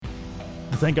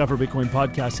Thank God for Bitcoin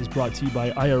podcast is brought to you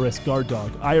by IRS Guard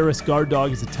Dog. IRS Guard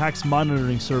Dog is a tax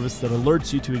monitoring service that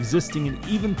alerts you to existing and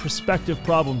even prospective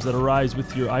problems that arise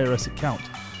with your IRS account.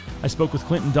 I spoke with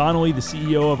Clinton Donnelly, the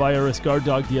CEO of IRS Guard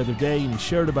Dog, the other day, and he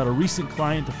shared about a recent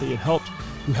client that they had helped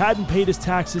who hadn't paid his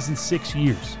taxes in 6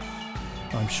 years.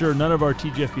 I'm sure none of our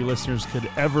TGFB listeners could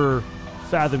ever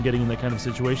fathom getting in that kind of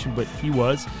situation, but he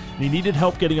was, and he needed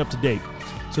help getting up to date.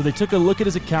 So they took a look at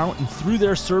his account and through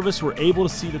their service were able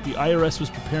to see that the IRS was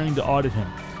preparing to audit him.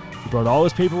 He brought all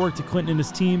his paperwork to Clinton and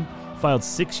his team, filed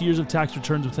 6 years of tax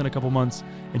returns within a couple months,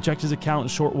 and checked his account a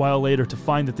short while later to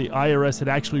find that the IRS had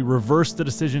actually reversed the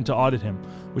decision to audit him,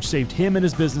 which saved him and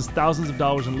his business thousands of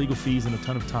dollars in legal fees and a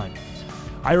ton of time.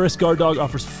 IRS Guard Dog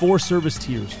offers 4 service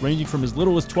tiers, ranging from as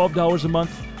little as $12 a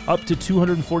month up to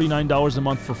 $249 a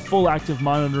month for full active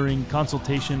monitoring,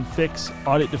 consultation, fix,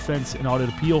 audit defense, and audit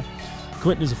appeal.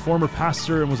 Clinton is a former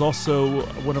pastor and was also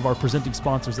one of our presenting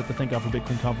sponsors at the Thank God for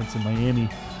Bitcoin conference in Miami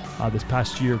this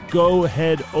past year. Go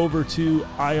ahead over to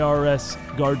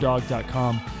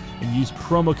irsguarddog.com and use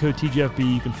promo code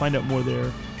TGFB. You can find out more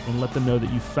there and let them know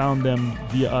that you found them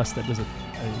via us. That does a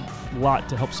lot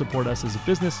to help support us as a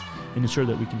business and ensure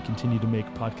that we can continue to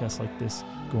make podcasts like this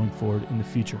going forward in the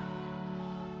future.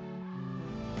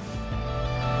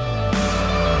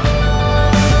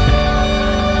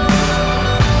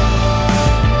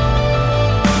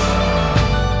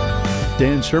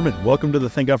 Dan Sherman, welcome to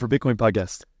the Thank God for Bitcoin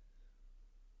podcast.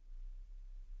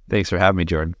 Thanks for having me,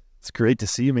 Jordan. It's great to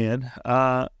see you, man.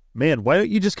 Why don't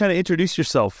you just kind of introduce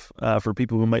yourself for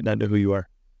people who might not know who you are?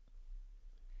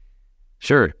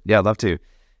 Sure. Yeah, I'd love to.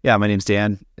 Yeah, my name's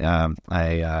Dan.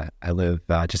 I live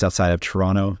just outside of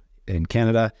Toronto in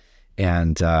Canada,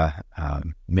 and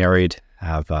married.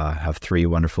 Have 3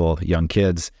 wonderful young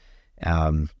kids.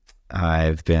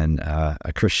 I've been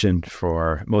a Christian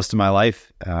for most of my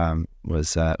life.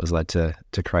 Was led to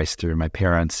Christ through my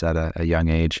parents at a young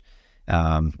age.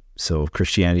 So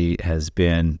Christianity has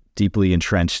been deeply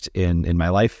entrenched in my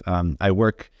life. I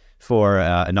work for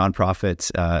a nonprofit.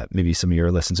 Maybe some of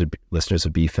your listeners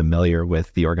would be familiar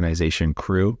with the organization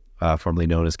Crew, formerly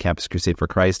known as Campus Crusade for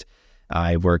Christ.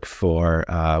 I work for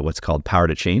what's called Power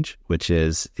to Change, which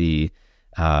is the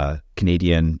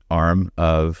Canadian arm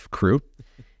of Crew.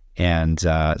 And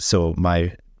so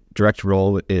my direct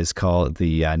role is called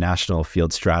the National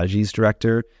Field Strategies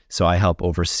Director. So I help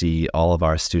oversee all of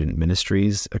our student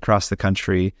ministries across the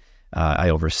country. I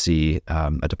oversee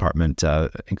a department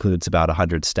includes about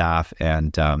 100 staff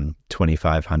and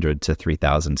 2,500 to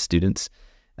 3,000 students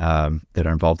that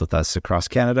are involved with us across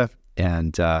Canada.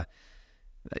 And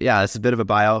it's a bit of a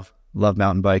bio. Love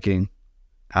mountain biking,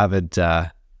 avid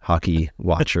hockey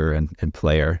watcher and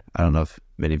player. I don't know if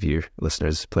many of your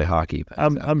listeners play hockey. But,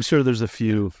 I'm sure there's a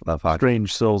few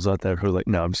strange souls out there who are like,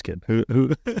 no, I'm just kidding.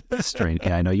 Who? Strange.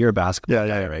 Yeah, I know you're a basketball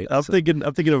guy, right? I'm thinking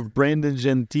of Brandon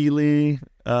Gentili.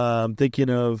 I'm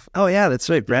thinking of that's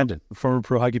right, Brandon, former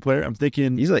pro hockey player. I'm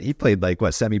thinking he played like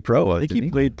what, semi-pro? I think he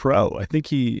played pro. I think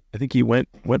he went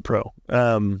pro.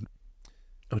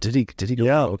 Did he go?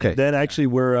 Yeah. Okay. Then actually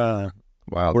we're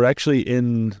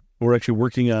actually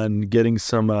working on getting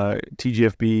some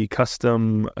TGFB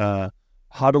custom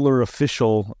Hodler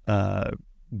official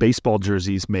baseball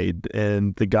jerseys made,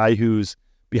 and the guy who's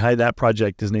behind that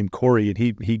project is named Corey, and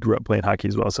he grew up playing hockey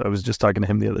as well. So I was just talking to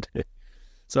him the other day.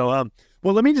 So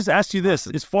well, let me just ask you this: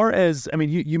 as far as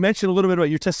you mentioned a little bit about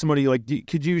your testimony. Like,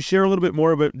 could you share a little bit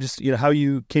more about just how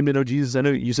you came to know Jesus? I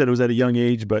know you said it was at a young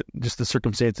age, but just the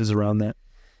circumstances around that.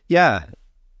 Yeah,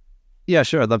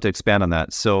 sure. I'd love to expand on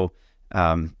that. So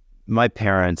my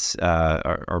parents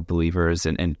are believers,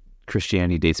 and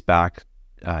Christianity dates back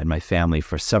in my family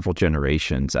for several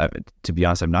generations. To be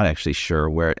honest, I'm not actually sure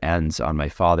where it ends on my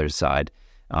father's side.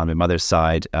 On my mother's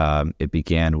side, it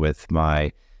began with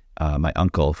my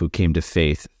uncle, who came to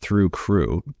faith through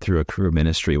a Crew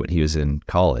ministry when he was in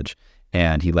college,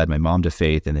 and he led my mom to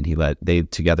faith, and then they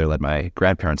together led my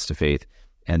grandparents to faith.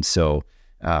 And so,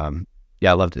 I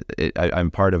loved it.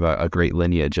 I'm part of a great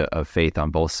lineage of faith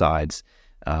on both sides.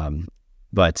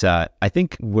 But I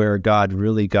think where God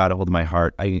really got a hold of my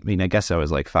heart, I guess I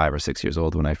was like 5 or 6 years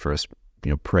old when I first,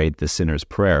 prayed the sinner's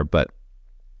prayer, but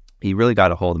he really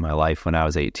got a hold of my life when I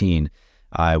was 18.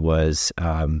 I was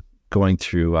going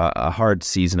through a hard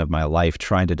season of my life,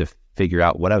 trying to figure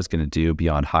out what I was going to do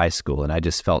beyond high school. And I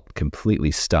just felt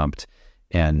completely stumped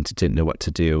and didn't know what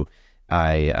to do.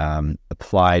 I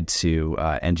applied to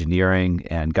engineering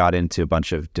and got into a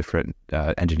bunch of different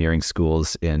engineering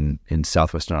schools in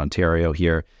southwestern Ontario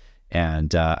here.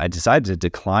 And I decided to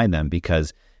decline them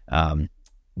because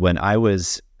when I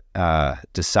was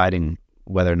deciding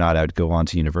whether or not I would go on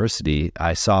to university,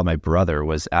 I saw my brother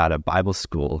was at a Bible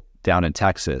school down in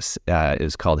Texas. It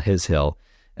was called His Hill,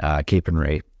 Cape and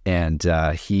Ray. And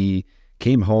he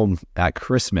came home at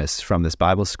Christmas from this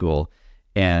Bible school,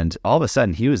 and all of a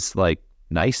sudden he was like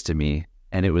nice to me,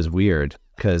 and it was weird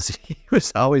because he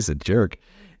was always a jerk.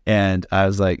 And I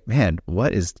was like, man,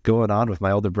 what is going on with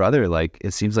my older brother? Like,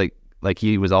 it seems like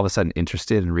he was all of a sudden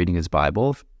interested in reading his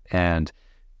Bible, and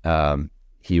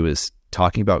he was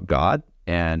talking about God.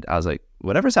 And I was like,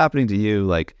 whatever's happening to you,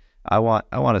 like, I want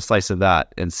a slice of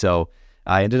that. And so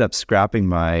I ended up scrapping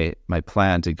my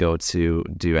plan to go to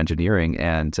do engineering,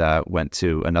 and went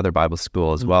to another Bible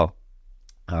school as well,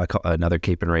 another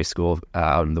Cape and Ray school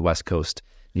out on the West Coast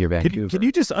near Vancouver. Can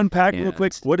you just unpack real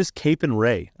quick, what is Cape and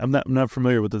Ray? I'm not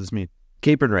familiar with what this means.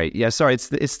 Cape and Ray, yeah, sorry,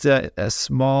 it's a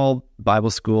small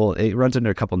Bible school. It runs under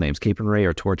a couple names. Cape and Ray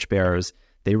are torchbearers.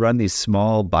 They run these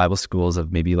small Bible schools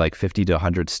of maybe like 50 to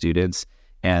 100 students.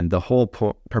 And the whole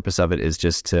purpose of it is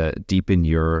just to deepen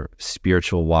your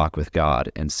spiritual walk with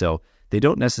God. And so they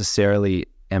don't necessarily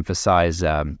emphasize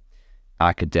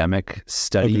academic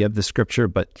study of the scripture,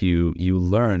 but you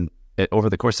learn over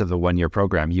the course of the 1-year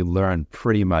program, you learn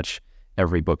pretty much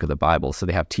every book of the Bible. So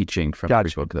they have teaching from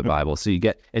every book of the Bible. So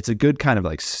it's a good kind of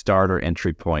like starter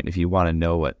entry point. If you want to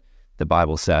know what the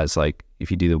Bible says, like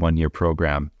if you do the 1-year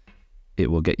program,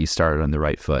 it will get you started on the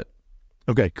right foot.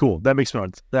 Okay, cool. That makes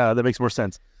sense. That makes more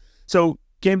sense. So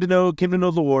came to know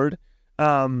the Lord,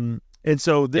 and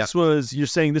so this was, you're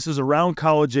saying this was around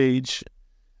college age,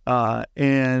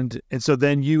 and so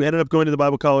then you ended up going to the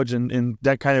Bible college, and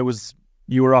that kind of was,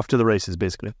 you were off to the races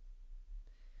basically.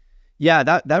 Yeah,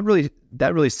 that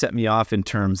really set me off in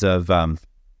terms of I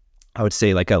would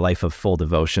say like a life of full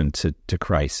devotion to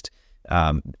Christ.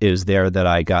 It was there that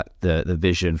I got the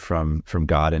vision from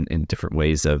God in different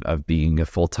ways of being a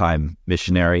full-time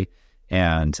missionary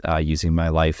and using my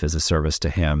life as a service to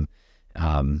Him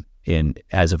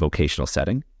as a vocational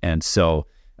setting. And so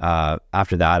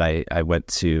after that, I went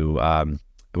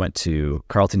to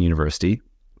Carleton University,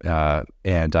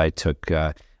 and I took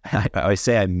I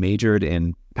say I majored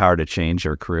in power to change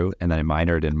or crew, and then I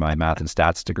minored in my math and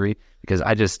stats degree because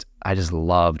I just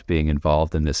loved being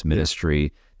involved in this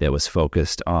ministry that was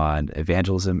focused on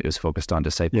evangelism. It was focused on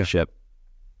discipleship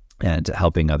and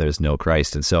helping others know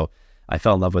Christ. And so I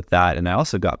fell in love with that. And I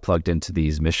also got plugged into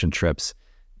these mission trips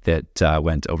that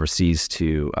went overseas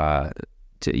to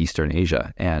Eastern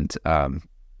Asia, and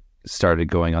started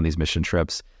going on these mission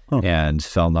trips and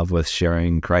fell in love with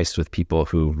sharing Christ with people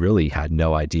who really had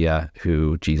no idea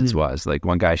who Jesus was. Like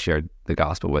one guy I shared the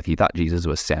gospel with, he thought Jesus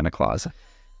was Santa Claus.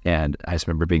 And I just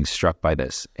remember being struck by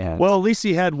this. And, well, at least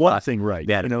he had one thing right.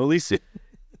 Man, at least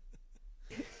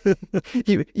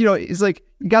he's like,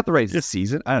 you got the right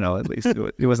season. I don't know, at least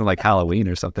it wasn't like Halloween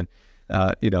or something.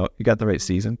 You got the right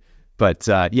season. But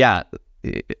so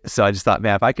I just thought,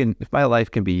 man, if my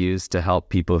life can be used to help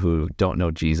people who don't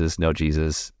know Jesus,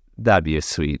 that'd be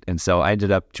sweet. And so I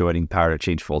ended up joining Power to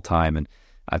Change full time, and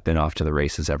I've been off to the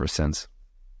races ever since.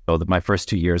 So my first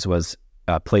 2 years was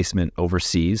placement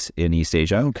overseas in East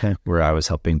Asia, where I was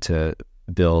helping to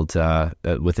build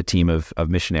with a team of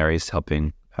missionaries,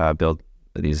 helping build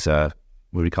these what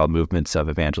we call movements of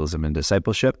evangelism and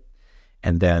discipleship.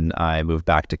 And then I moved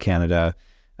back to Canada,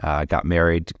 got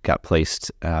married, got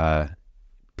placed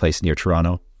near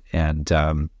Toronto,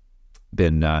 and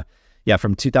been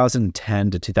from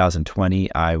 2010 to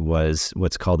 2020, I was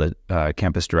what's called a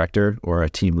campus director or a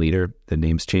team leader. The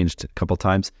name's changed a couple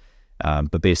times.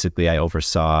 But basically, I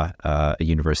oversaw a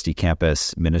university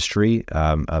campus ministry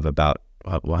of about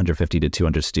 150 to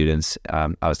 200 students. I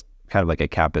was kind of like a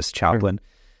campus chaplain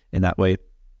in that way,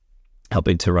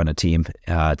 helping to run a team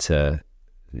to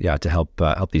help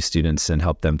these students and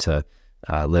help them to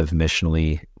live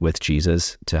missionally with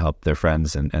Jesus, to help their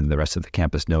friends and the rest of the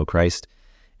campus know Christ.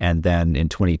 And then in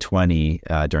 2020,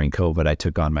 during COVID, I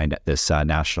took on this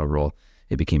national role.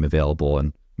 It became available,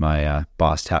 and my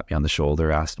boss tapped me on the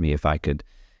shoulder, asked me if I could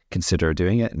consider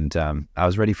doing it, and I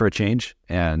was ready for a change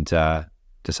and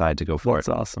decided to go for it.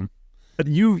 That's awesome. But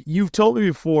you've told me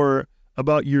before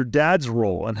about your dad's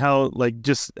role and how, like,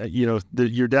 just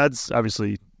your dad's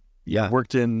obviously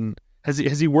worked in. Has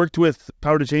he worked with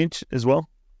Power to Change as well?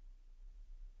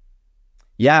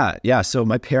 Yeah. So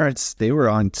my parents, they were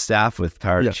on staff with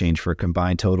Power to Change for a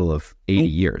combined total of 80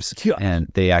 years, and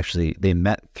they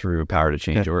met through Power to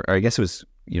Change, or I guess it was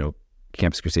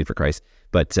Campus Crusade for Christ,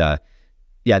 but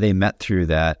they met through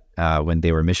that when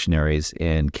they were missionaries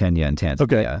in Kenya and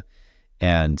Tanzania.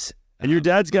 And your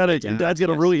dad's got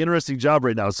a really interesting job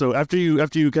right now. So after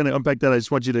you kind of unpack that, I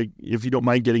just want you to, if you don't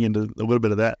mind, getting into a little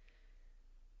bit of that.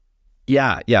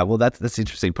 Yeah. Well, that's the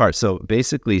interesting part. So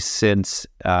basically, since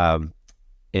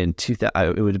in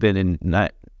 2000, it would have been in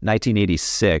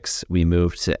 1986, we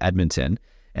moved to Edmonton,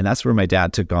 and that's where my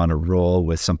dad took on a role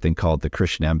with something called the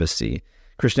Christian Embassy.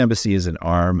 Christian Embassy is an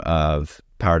arm of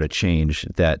Power to Change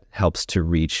that helps to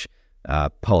reach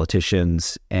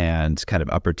politicians and kind of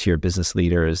upper tier business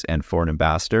leaders and foreign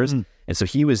ambassadors. And so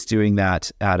he was doing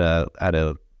that at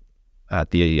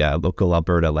the local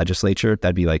Alberta legislature.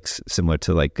 That'd be like similar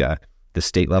to like the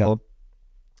state level.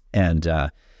 And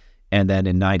then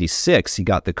in 96, he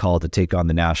got the call to take on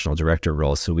the national director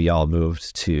role. So we all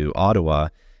moved to Ottawa,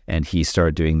 and he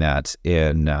started doing that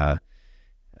in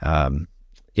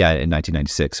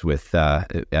 1996 with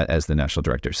as the national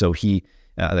director. So he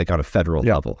like on a federal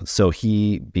level. So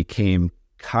he became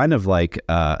kind of like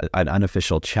an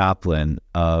unofficial chaplain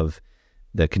of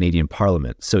the Canadian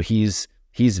Parliament. So he's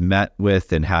met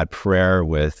with and had prayer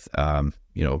with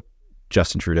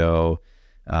Justin Trudeau,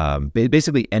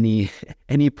 basically any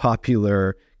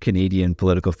popular Canadian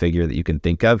political figure that you can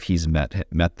think of. He's met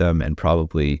them and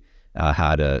probably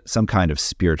had some kind of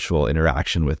spiritual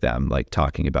interaction with them, like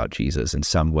talking about Jesus in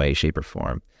some way, shape, or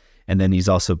form. And then he's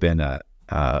also been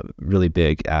really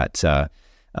big at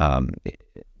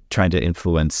trying to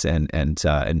influence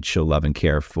and show love and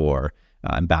care for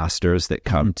ambassadors that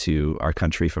come to our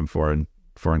country from foreign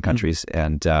countries,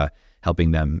 and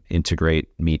helping them integrate,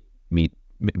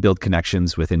 build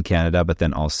connections within Canada, but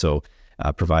then also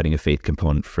providing a faith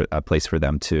component for a place for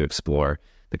them to explore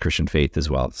the Christian faith as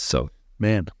well. So,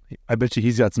 man, I bet you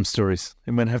he's got some stories.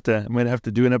 I might have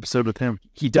to do an episode with him.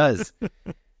 He does.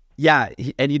 Yeah,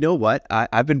 and you know what?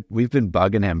 We've been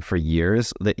bugging him for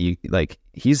years that he's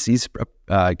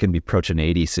going to be approaching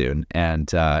 80 soon,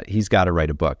 and he's got to write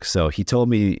a book. So he told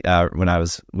me when I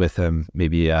was with him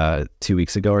maybe 2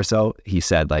 weeks ago or so, he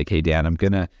said like, "Hey Dan, I'm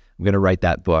gonna write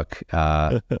that book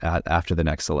after the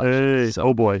next election." Hey, so,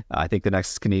 oh boy! I think the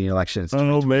next Canadian election is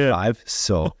 2025.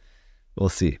 So we'll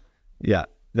see. Yeah,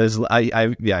 he's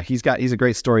a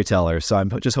great storyteller. So I'm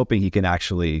just hoping he can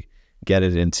actually get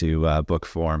it into book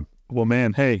form. Well,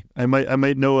 man, hey, I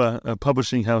might know a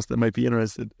publishing house that might be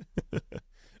interested.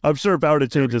 I'm sure Power to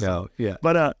Change is. Yeah.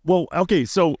 But well, okay,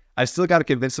 so I've still got to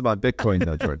convince him on Bitcoin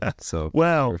though, Jordan. So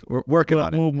well, we're working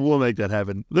on it. We'll make that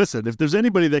happen. Listen, if there's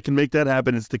anybody that can make that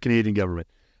happen, it's the Canadian government.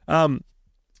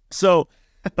 So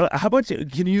how about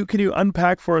can you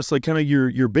unpack for us like kind of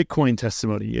your Bitcoin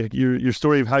testimony, your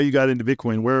story of how you got into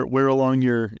Bitcoin? Where along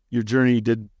your journey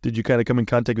did you kind of come in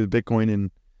contact with Bitcoin and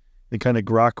kind of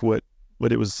grok what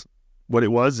it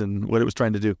was and what it was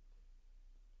trying to do?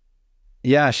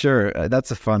 Yeah, sure.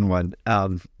 That's a fun one.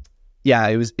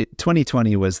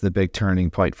 2020 was the big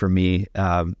turning point for me.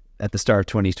 At the start of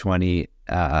 2020,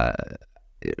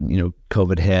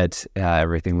 COVID hit,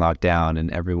 everything locked down, and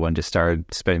everyone just started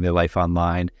spending their life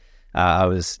online. I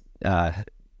was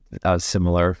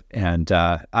similar, and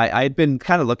I had been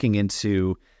kind of looking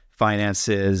into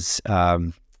finances.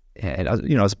 And I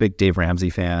was a big Dave Ramsey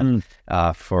fan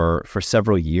for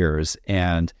several years,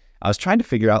 and I was trying to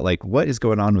figure out like what is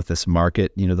going on with this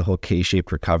market, the whole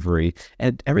K-shaped recovery,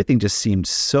 and everything just seemed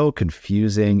so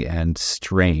confusing and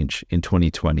strange in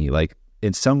 2020. Like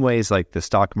in some ways, like the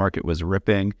stock market was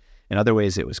ripping, in other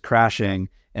ways it was crashing,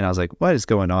 and I was like, what is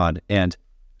going on? And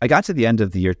I got to the end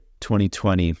of the year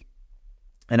 2020,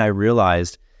 and I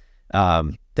realized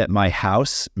that my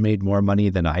house made more money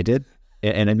than I did.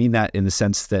 And I mean that in the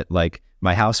sense that like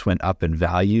my house went up in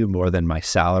value more than my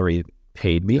salary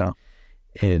paid me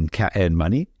in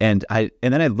money. And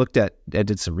then I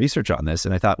did some research on this,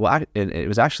 and I thought, well, it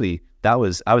was actually, I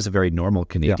was a very normal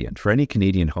Canadian. For any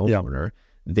Canadian homeowner,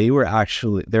 they were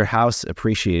actually, their house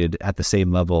appreciated at the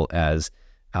same level as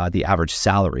the average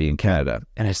salary in Canada.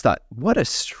 And I just thought, what a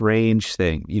strange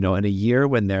thing, in a year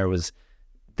when there was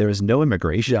no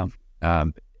immigration.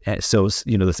 So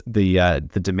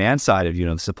the demand side of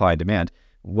the supply and demand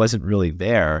wasn't really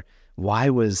there. Why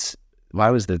was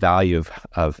the value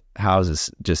of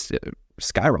houses just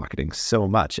skyrocketing so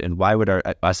much? And why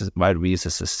would we as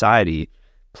a society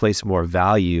place more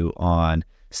value on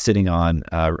sitting on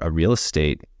a real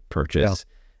estate purchase?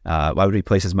 Why would we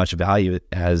place as much value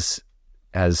as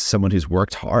someone who's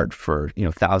worked hard for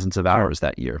thousands of hours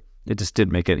that year? It just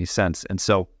didn't make any sense. And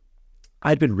so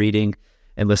I'd been reading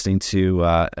and listening to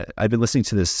I've been listening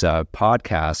to this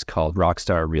podcast called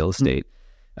Rockstar Real Estate,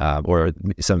 or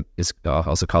it's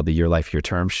also called the Your Life, Your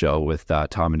Term show with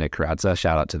Tom and Nick Karadza.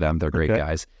 Shout out to them. They're great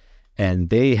guys. And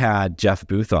they had Jeff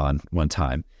Booth on one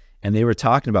time, and they were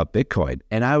talking about Bitcoin.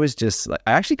 And I was just like,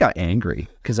 I actually got angry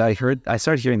because I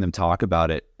started hearing them talk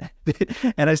about it.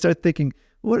 And I started thinking,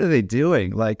 what are they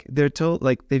doing? Like, they're told,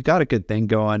 like, they've got a good thing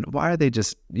going. Why are they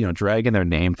just, dragging their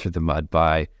name through the mud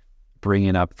by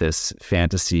bringing up this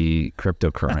fantasy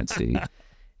cryptocurrency?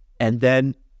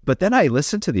 But then I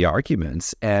listened to the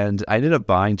arguments, and I ended up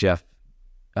buying Jeff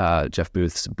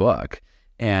Booth's book,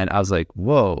 and I was like,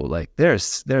 whoa, like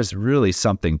there's really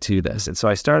something to this. And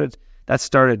so that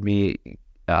started me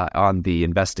on the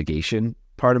investigation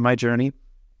part of my journey.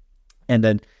 And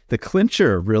then the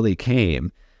clincher really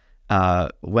came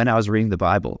when I was reading the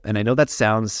Bible. And I know that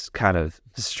sounds kind of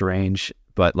strange,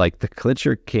 but like the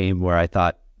clincher came where I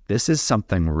thought, this is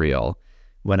something real,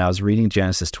 when I was reading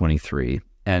Genesis 23.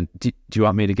 And do you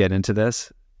want me to get into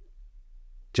this?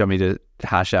 Do you want me to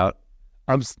hash out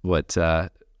what?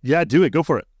 Yeah, do it. Go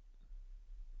for it.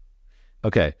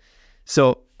 Okay.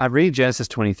 So I'm reading Genesis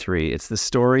 23. It's the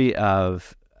story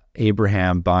of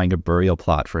Abraham buying a burial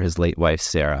plot for his late wife,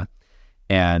 Sarah.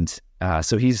 And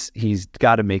so he's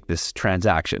got to make this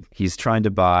transaction. He's trying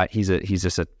to buy, he's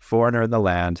just a foreigner in the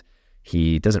land.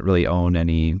 He doesn't really own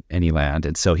any land.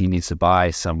 And so he needs to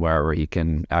buy somewhere where he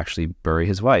can actually bury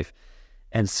his wife.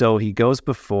 And so he goes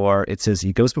before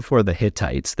the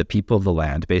Hittites, the people of the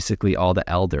land, basically all the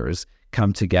elders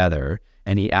come together,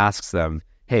 and he asks them,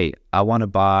 hey, I want to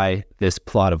buy this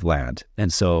plot of land.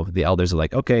 And so the elders are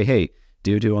like, okay, hey,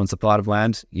 dude who owns the plot of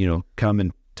land, come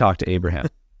and talk to Abraham.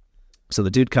 So the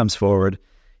dude comes forward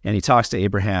and he talks to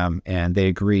Abraham, and they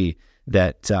agree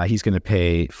that he's going to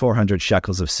pay 400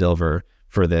 shekels of silver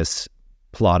for this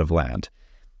plot of land.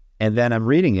 And then I'm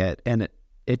reading it, and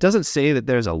it doesn't say that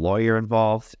there's a lawyer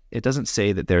involved. It doesn't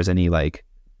say that there's any like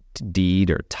deed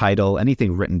or title,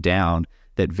 anything written down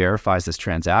that verifies this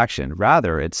transaction.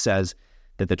 Rather, it says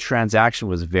that the transaction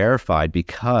was verified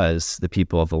because the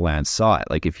people of the land saw it.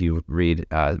 Like if you read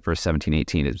verse 17,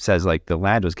 18, it says like the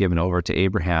land was given over to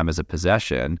Abraham as a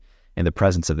possession in the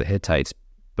presence of the Hittites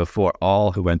before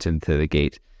all who went into the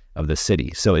gate of the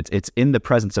city. So it's in the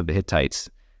presence of the Hittites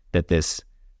that this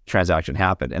transaction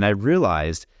happened. And I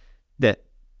realized that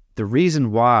the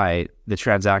reason why the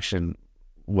transaction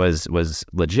was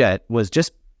legit was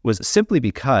simply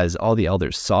because all the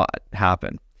elders saw it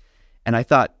happen. And I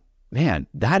thought, man,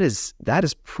 that is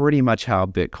pretty much how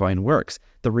Bitcoin works.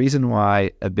 The reason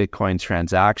why a Bitcoin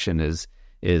transaction is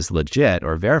legit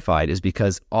or verified is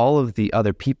because all of the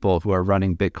other people who are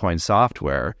running Bitcoin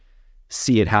software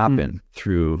see it happen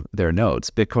through their nodes.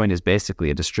 Bitcoin is basically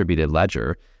a distributed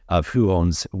ledger of who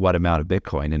owns what amount of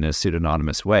Bitcoin in a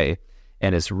pseudonymous way.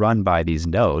 And it's run by these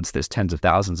nodes. There's tens of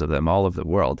thousands of them all over the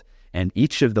world. And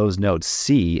each of those nodes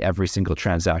see every single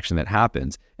transaction that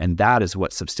happens. And that is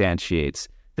what substantiates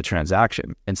the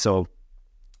transaction. And so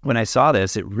when I saw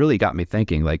this, it really got me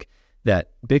thinking like that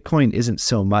Bitcoin isn't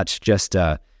so much just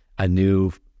a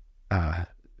new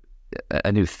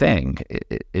thing.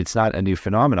 It's not a new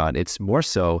phenomenon. It's more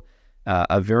so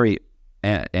a very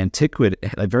antiquated,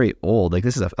 a very old, like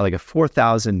this is like a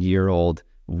 4,000-year-old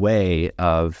way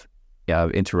of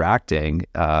interacting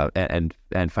and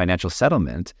financial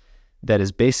settlement that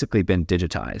has basically been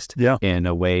digitized in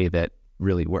a way that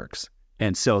really works.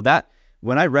 And so that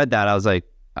when I read that, I was like,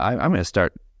 I'm going to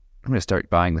start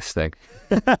buying this thing,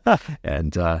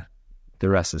 and the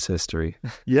rest is history.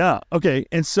 Yeah. Okay.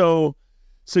 And so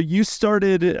you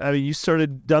started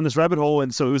down this rabbit hole,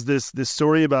 and so it was this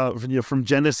story about from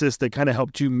Genesis that kind of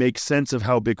helped you make sense of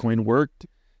how Bitcoin worked,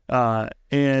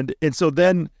 and so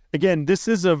then. Again, this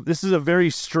is a very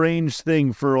strange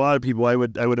thing for a lot of people. I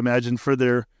would imagine for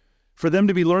them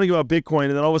to be learning about Bitcoin,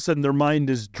 and then all of a sudden their mind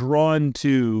is drawn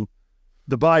to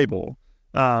the Bible.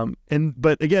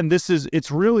 But again,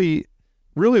 it's really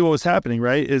what was happening,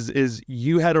 right? Is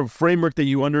you had a framework that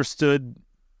you understood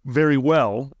very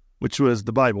well, which was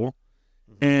the Bible,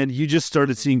 and you just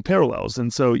started seeing parallels.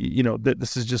 And so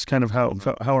this is just kind of how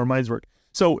our minds work.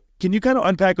 So can you kind of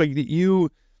unpack like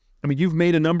you've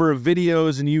made a number of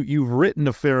videos, and you've written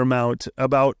a fair amount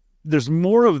about, there's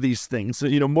more of these things,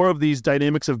 more of these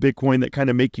dynamics of Bitcoin that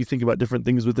kind of make you think about different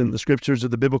things within the scriptures or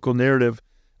the biblical narrative.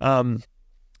 Do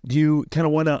you kind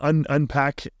of want to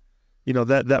unpack,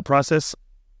 that process?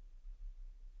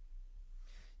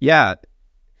 Yeah.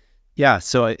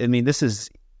 So, I mean, this is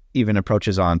even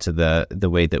approaches on to the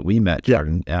way that we met,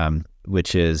 Jordan,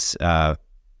 which is, I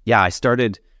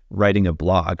started writing a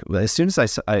blog. As soon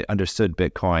as I understood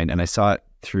Bitcoin and I saw it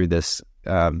through this,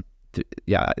 I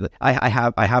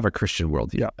have a Christian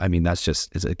worldview. Yeah. I mean, that's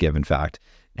just is a given fact.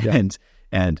 Yeah.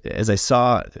 And as I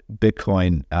saw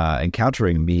Bitcoin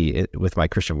encountering me with my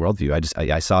Christian worldview,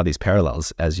 I saw these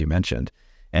parallels, as you mentioned.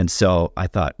 And so I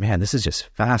thought, man, this is just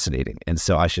fascinating. And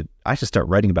so I should start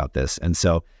writing about this. And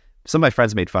so some of my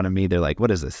friends made fun of me. They're like,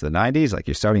 what is this, the 90s? Like,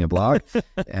 you're starting a blog?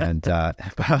 And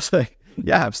but I was like,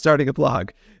 Yeah, I'm starting a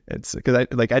blog. It's because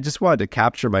I just wanted to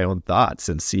capture my own thoughts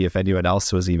and see if anyone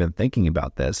else was even thinking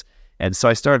about this. And so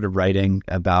I started writing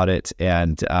about it,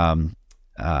 and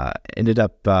ended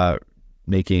up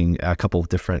making a couple of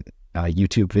different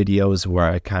YouTube videos where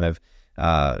I kind of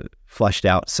fleshed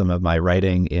out some of my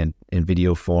writing in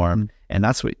video form. And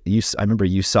that's what I remember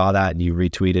you saw that and you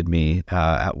retweeted me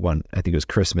at one, I think it was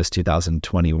Christmas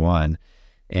 2021.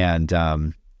 And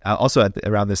also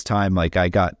around this time, like I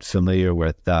got familiar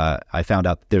with, I found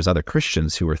out that there's other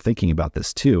Christians who were thinking about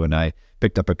this too. And I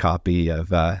picked up a copy of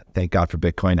Thank God for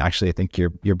Bitcoin. Actually, I think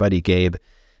your buddy Gabe,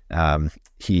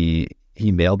 he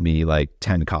mailed me like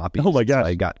 10 copies. Oh my gosh. So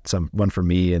I got one for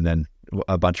me and then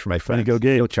a bunch for my friends. Go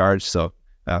Gabe. No charge. So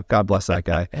God bless that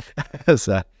guy.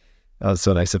 That was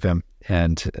so nice of him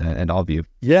and all of you.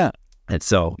 Yeah. And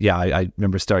so, yeah, I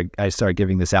remember I started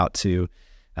giving this out to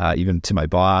even to my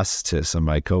boss, to some of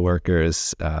my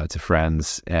coworkers, to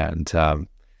friends. And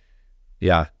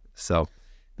yeah, so.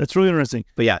 That's really interesting.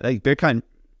 But yeah, like Bitcoin,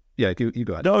 yeah, you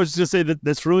go ahead. No, I was just saying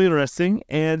that's really interesting.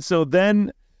 And so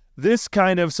then this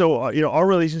kind of, our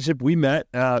relationship, we met,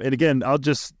 and again, I'll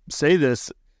just say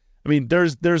this. I mean,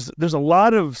 there's a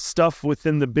lot of stuff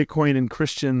within the Bitcoin and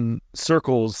Christian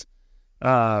circles,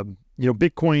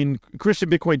 Bitcoin, Christian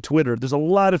Bitcoin Twitter. There's a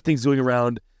lot of things going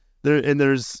around there. And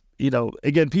there's,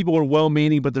 again, people are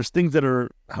well-meaning, but there's things that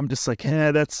I'm just like,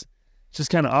 that's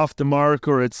just kind of off the mark,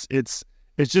 or it's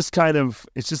just kind of,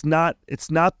 it's not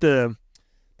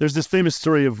there's this famous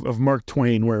story of Mark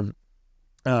Twain where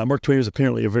Mark Twain was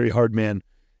apparently a very hard man,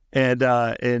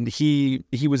 and he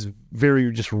was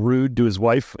very just rude to his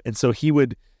wife, and so he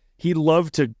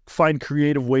loved to find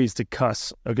creative ways to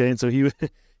cuss. Okay, and so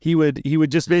he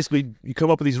would just basically come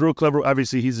up with these real clever.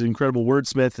 Obviously, he's an incredible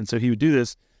wordsmith, and so he would do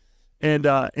this, and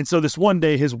so this one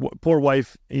day, his poor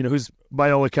wife, who's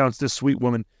by all accounts this sweet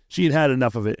woman, she had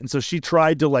enough of it, and so she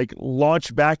tried to like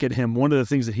launch back at him one of the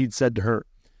things that he'd said to her.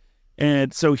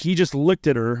 And so he just looked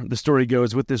at her, the story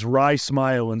goes, with this wry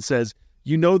smile and says,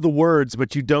 "You know the words,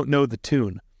 but you don't know the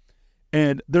tune."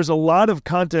 And there's a lot of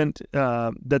content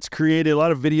that's created, a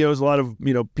lot of videos, a lot of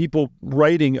people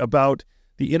writing about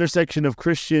the intersection of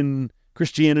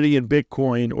Christianity and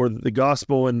Bitcoin, or the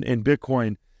gospel and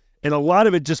Bitcoin. And a lot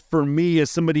of it, just for me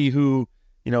as somebody who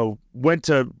went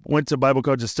to Bible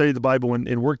college to study the Bible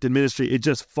and worked in ministry, it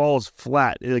just falls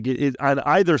flat. It on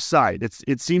either side.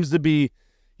 It seems to be,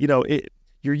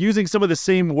 you're using some of the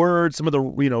same words,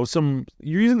 you're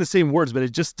using the same words, but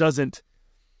it just doesn't,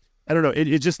 I don't know,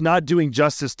 it's just not doing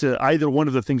justice to either one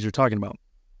of the things you're talking about.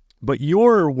 But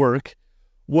your work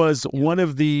was one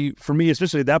of the, for me,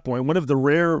 especially at that point, one of the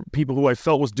rare people who I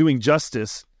felt was doing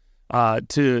justice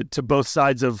to both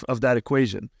sides of that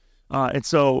equation. And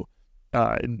so,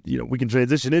 we can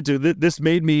transition into this.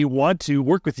 Made me want to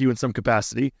work with you in some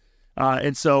capacity.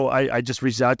 And so I just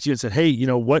reached out to you and said, hey,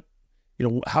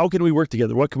 how can we work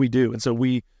together? What can we do? And so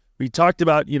we talked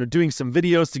about, doing some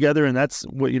videos together, and that's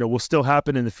what, will still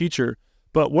happen in the future.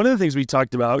 But one of the things we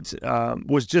talked about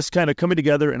was just kind of coming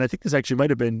together, and I think this actually might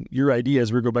have been your idea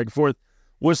as we go back and forth,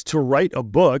 was to write a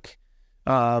book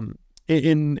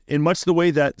in much the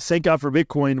way that Thank God for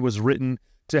Bitcoin was written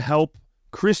to help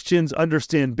Christians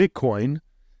understand Bitcoin.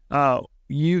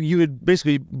 You had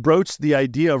basically broached the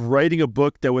idea of writing a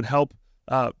book that would help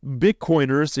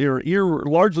Bitcoiners, or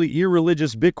largely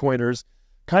irreligious Bitcoiners,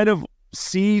 kind of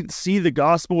see the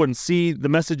gospel and see the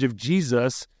message of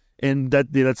Jesus, and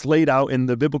that's laid out in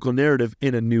the biblical narrative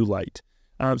in a new light.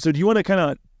 So do you want to kind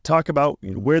of talk about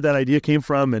where that idea came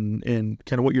from and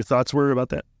kind of what your thoughts were about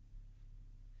that?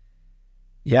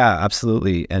 Yeah,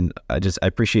 absolutely. And I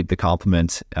appreciate the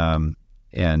compliment.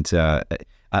 And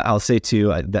I'll say too,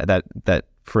 that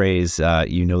phrase,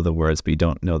 you know the words, but you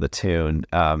don't know the tune.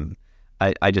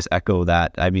 I just echo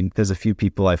that. I mean, there's a few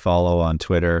people I follow on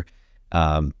Twitter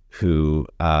who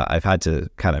I've had to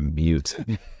kind of mute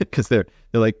because they're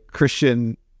like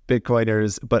Christian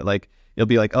Bitcoiners, but like it'll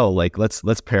be like, oh, like let's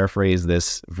paraphrase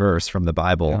this verse from the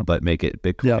Bible, but make it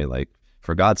Bitcoin. Like,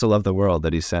 for God so loved the world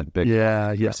that he sent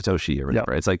Bitcoin, Satoshi or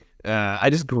whatever. It's like I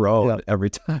just grow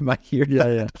every time I hear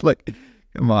that. Like,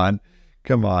 come on.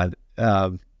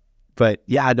 But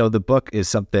yeah, no, the book is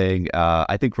something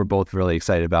I think we're both really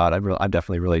excited about. I'm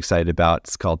definitely really excited about.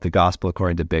 It's called The Gospel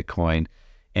According to Bitcoin,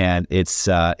 and it's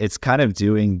kind of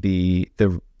doing the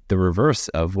reverse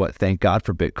of what Thank God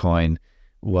for Bitcoin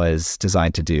was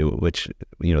designed to do, which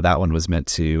that one was meant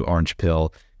to orange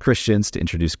pill Christians, to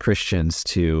introduce Christians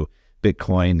to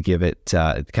Bitcoin, give it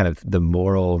kind of the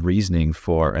moral reasoning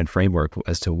for and framework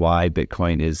as to why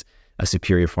Bitcoin is a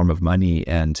superior form of money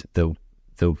and the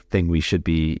thing we should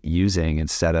be using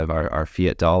instead of our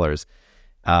fiat dollars.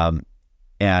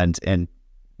 And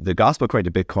the gospel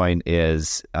according to Bitcoin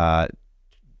is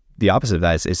the opposite of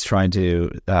that. Is trying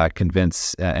to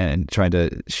convince and trying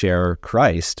to share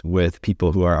Christ with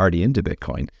people who are already into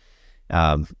Bitcoin.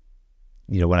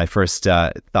 When I first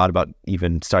thought about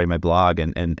even starting my blog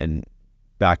and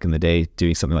back in the day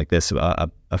doing something like this,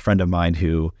 a friend of mine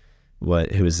who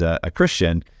was a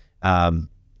Christian,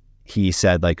 he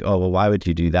said like, oh, well, why would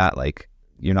you do that? Like,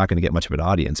 you're not going to get much of an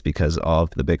audience because all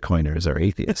of the Bitcoiners are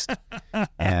atheists.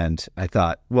 And I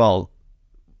thought, well,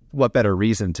 what better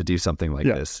reason to do something like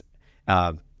this?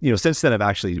 Since then,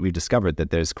 we've discovered that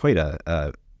there's quite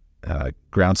a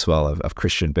groundswell of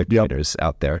Christian Bitcoiners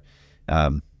out there,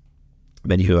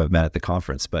 many who have met at the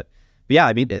conference. But yeah,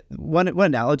 I mean, one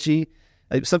analogy,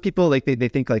 some people like they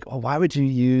think like, oh, why would you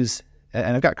use?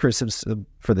 And I've got criticism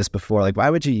for this before. Like, why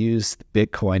would you use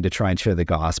Bitcoin to try and share the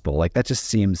gospel? Like, that just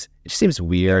seems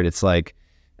weird. It's like,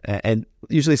 and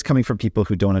usually it's coming from people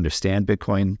who don't understand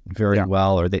Bitcoin very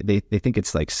well, or they think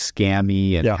it's like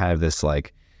scammy and kind of this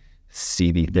like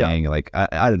seedy thing. Like,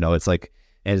 I don't know. It's like,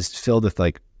 and it's filled with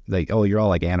like, oh, you're all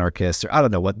like anarchists, or I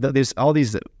don't know what. There's all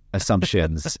these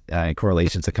assumptions and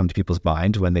correlations that come to people's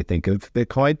mind when they think of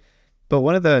Bitcoin. But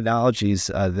one of the analogies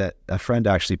that a friend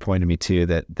actually pointed me to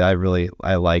that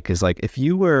I like is like, if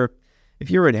you were an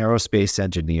aerospace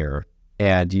engineer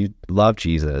and you love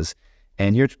Jesus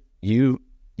and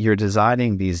you're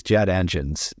designing these jet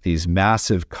engines, these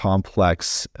massive,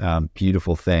 complex,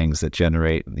 beautiful things that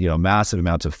generate massive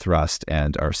amounts of thrust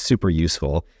and are super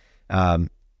useful,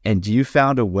 and you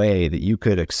found a way that you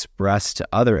could express to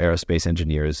other aerospace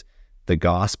engineers the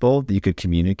gospel, that you could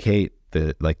communicate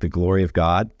the glory of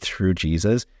God through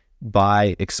Jesus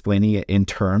by explaining it in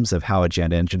terms of how a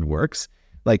jet engine works.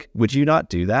 Like, would you not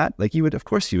do that? Like, of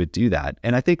course you would do that.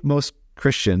 And I think most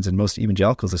Christians and most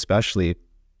evangelicals especially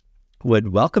would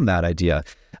welcome that idea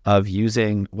of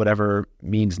using whatever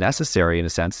means necessary, in a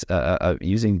sense, of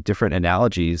using different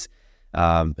analogies,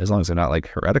 as long as they're not like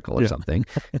heretical or something,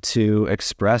 to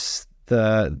express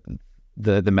the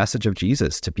message of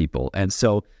Jesus to people. And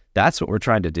so that's what we're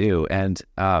trying to do. And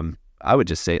I would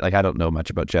just say, like, I don't know much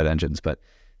about jet engines, but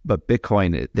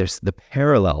Bitcoin, there's the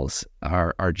parallels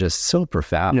are just so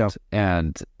profound.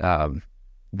 And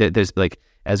there's like,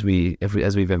 as we've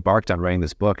embarked on writing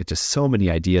this book, it's just so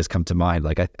many ideas come to mind.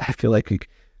 Like, I feel like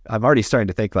I'm already starting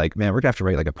to think like, man, we're gonna have to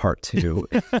write like a part 2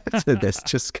 to this,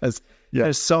 just because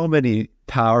there's so many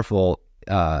powerful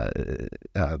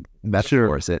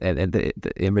metaphors and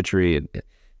the imagery and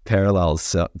parallels,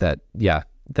 so that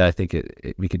I think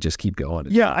we could just keep going.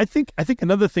 Yeah, I think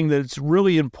another thing that's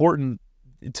really important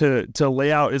to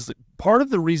lay out is part of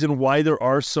the reason why there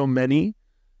are so many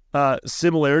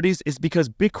similarities is because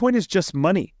Bitcoin is just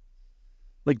money.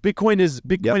 Like, Bitcoin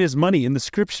is money, and the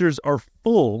scriptures are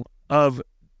full of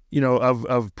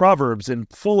of proverbs and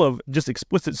full of just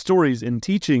explicit stories and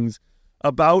teachings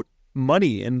about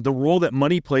money and the role that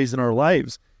money plays in our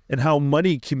lives and how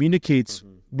money communicates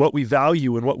what we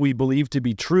value and what we believe to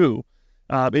be true.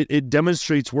 It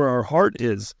demonstrates where our heart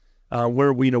is,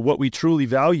 where we what we truly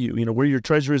value. Where your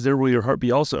treasure is, there will your heart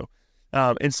be also.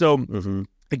 And so,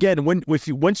 again,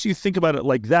 once you think about it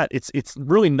like that, it's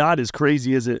really not as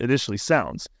crazy as it initially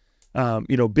sounds.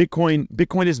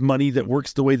 Bitcoin is money that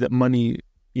works the way that money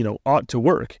ought to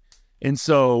work. And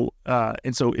so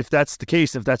if that's the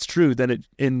case, if that's true, then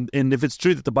and if it's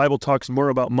true that the Bible talks more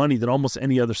about money than almost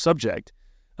any other subject,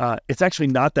 it's actually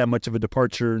not that much of a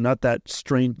departure, not that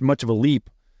much of a leap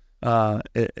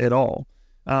at all.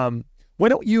 Why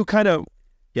don't you kind of...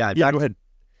 go ahead.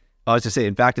 I was to say,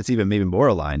 in fact, it's even maybe more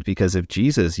aligned, because if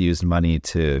Jesus used money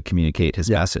to communicate his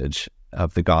message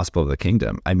of the gospel of the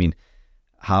kingdom, I mean,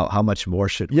 how much more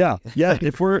should we?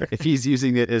 If he's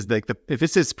using it as like if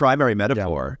it's his primary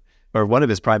metaphor or one of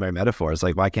his primary metaphors,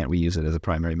 like, why can't we use it as a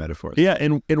primary metaphor? Yeah,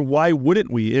 and why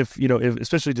wouldn't we? If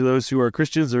especially to those who are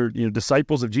Christians or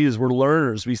disciples of Jesus, we're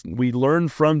learners. We learn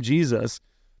from Jesus,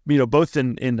 both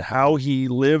in how he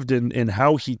lived and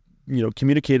how he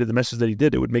communicated the message that he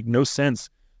did. It would make no sense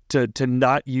to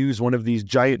not use one of these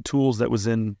giant tools that was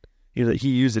in that he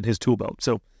used in his tool belt.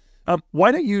 So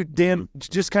why don't you, Dan,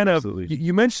 just kind of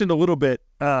you mentioned a little bit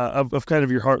of kind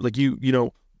of your heart, like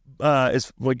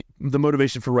as like the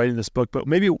motivation for writing this book, but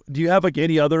maybe do you have like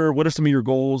any other, what are some of your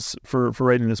goals for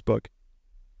writing this book?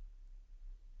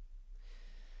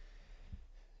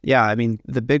 Yeah, I mean,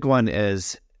 the big one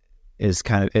is as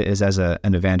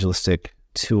an evangelistic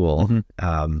tool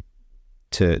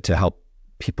to help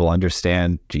people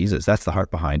understand Jesus. That's the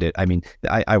heart behind it. I mean,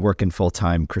 I work in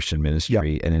full-time Christian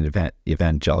ministry and in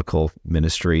evangelical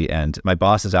ministry, and my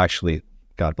boss is actually,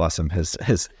 God bless him,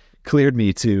 has cleared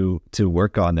me to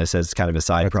work on this as kind of a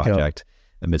side project.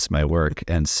 amidst my work.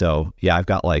 And so, yeah, I've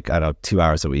got like, I don't know, 2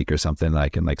 hours a week or something that I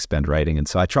can like spend writing. And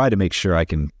so I try to make sure I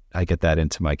get that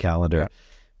into my calendar. Yeah.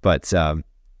 But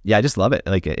yeah, I just love it.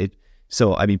 Like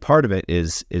so I mean, part of it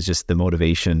is just the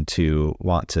motivation to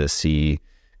want to see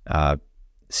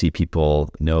people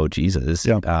know Jesus.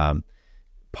 Yeah.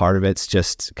 Part of it's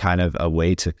just kind of a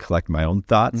way to collect my own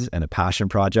thoughts and a passion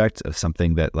project of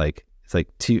something that like, it's like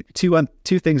two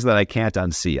things that I can't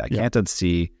unsee. I can't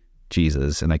unsee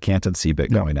Jesus, and I can't unsee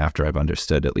Bitcoin after I've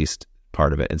understood at least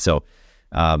part of it. And so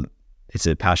it's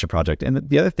a passion project. And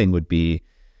the other thing would be,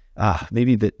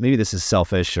 maybe this is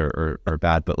selfish or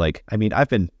bad, but like, I mean, I've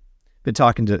been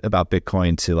talking about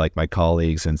Bitcoin to like my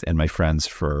colleagues and my friends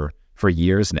for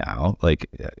years now, like,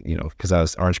 you know, because I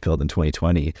was orange pilled in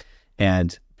 2020,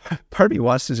 and part of me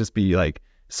wants to just be like,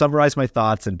 summarize my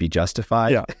thoughts and be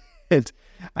justified. Yeah. And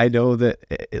I know that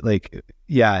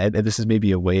and this is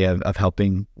maybe a way of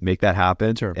helping make that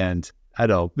happen. Sure. And I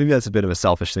don't know, maybe that's a bit of a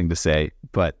selfish thing to say,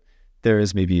 but there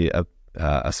is maybe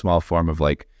a small form of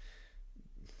like,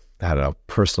 I don't know,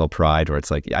 personal pride, where it's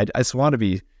like, I just want to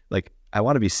be like, I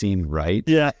want to be seen right.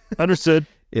 Yeah. Understood.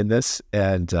 In this.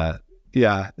 And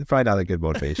probably not a good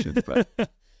motivation, but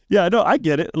yeah, no, I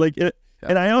get it. Like it,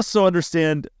 and I also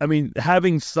understand, I mean,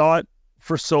 having thought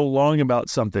for so long about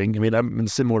something, I mean, I'm in a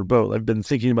similar boat. I've been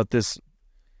thinking about this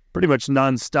pretty much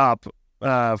nonstop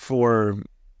for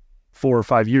 4 or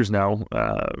 5 years now.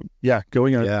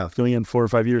 Going on 4 or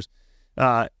 5 years.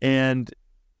 And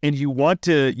you want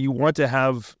to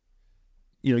have,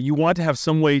 you know, you want to have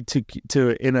some way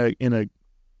to in a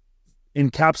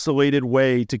encapsulated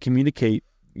way to communicate,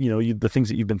 you know, the things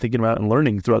that you've been thinking about and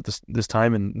learning throughout this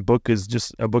time. And a book is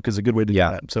a good way to do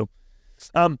that. So,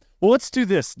 well, let's do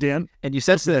this, Dan. And you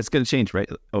sense that it's going to change, right?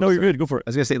 No, you're good. Go for it. I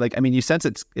was going to say, like, I mean, you sense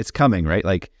it's coming, right?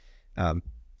 Like, I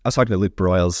was talking to Luke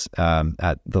Broyles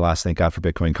at the last Thank God for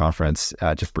Bitcoin conference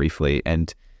just briefly,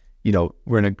 and you know,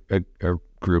 we're in a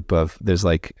group of, there's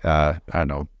like I don't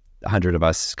know, 100 of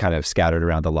us kind of scattered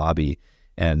around the lobby,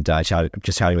 and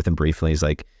just chatting with him briefly. He's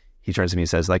like, he turns to me and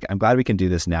says, like, I'm glad we can do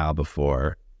this now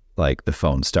before like the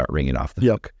phones start ringing off the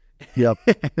hook. Yep.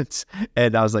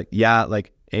 And I was like, yeah,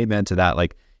 like, amen to that.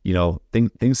 Like, you know,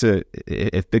 things are,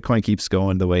 if Bitcoin keeps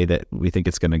going the way that we think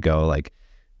it's going to go, like,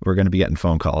 we're going to be getting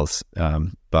phone calls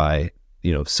by,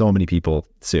 you know, so many people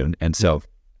soon. And so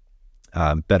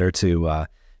better to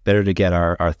get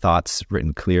our thoughts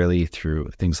written clearly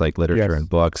through things like literature and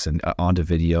books, and onto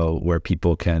video where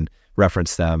people can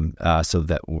reference them, so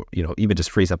that, you know, even just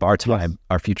frees up our time,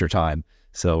 our future time.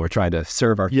 So we're trying to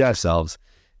serve our future selves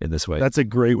in this way. That's a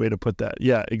great way to put that.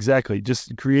 Yeah, exactly.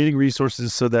 Just creating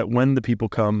resources so that when the people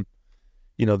come,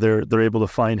 you know, they're able to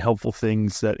find helpful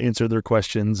things that answer their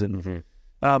questions. And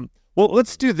well,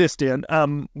 let's do this, Dan. Why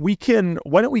don't we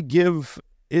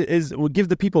we'll give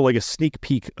the people like a sneak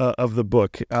peek of the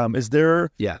book. Is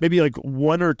there maybe like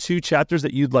 1 or 2 chapters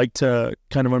that you'd like to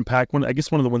kind of unpack? I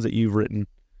guess one of the ones that you've written,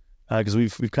 because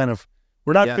we've kind of,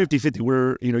 we're not 50-50.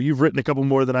 We're, you know, you've written a couple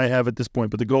more than I have at this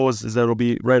point, but the goal is that it'll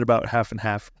be right about half and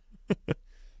half. But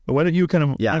why don't you kind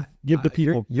of give the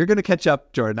people... You're going to catch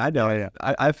up, Jordan. I know. Yeah.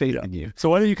 I have faith in you.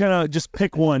 So why don't you kind of just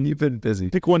pick one? You've been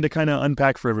busy. Pick one to kind of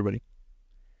unpack for everybody.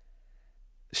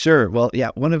 Sure. Well, yeah,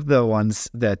 one of the ones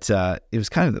that, it was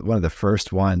kind of one of the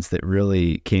first ones that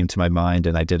really came to my mind,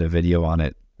 and I did a video on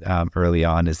it early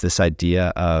on, is this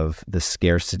idea of the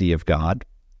scarcity of God.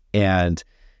 And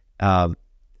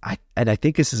I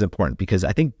think this is important because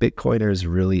I think Bitcoiners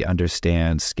really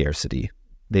understand scarcity.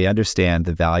 They understand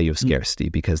the value of scarcity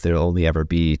because there'll only ever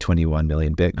be 21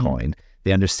 million Bitcoin.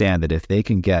 They understand that if they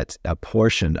can get a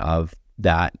portion of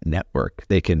that network,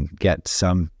 they can get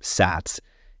some sats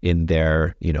in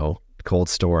their, you know, cold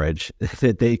storage,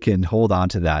 that they can hold on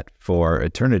to that for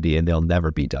eternity and they'll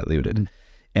never be diluted.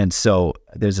 And so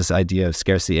there's this idea of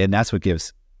scarcity, and that's what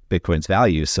gives Bitcoin's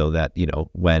value, so that, you know,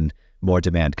 when more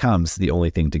demand comes, the only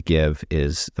thing to give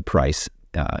is the price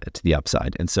to the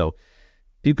upside. And so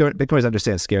Bitcoiners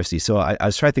understand scarcity. So I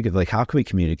was trying to think of like, how can we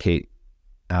communicate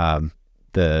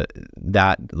the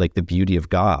beauty of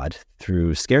God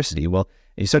through scarcity? Well,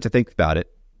 you start to think about it.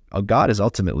 God is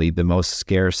ultimately the most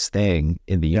scarce thing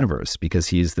in the universe because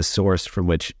he's the source from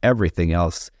which everything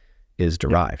else is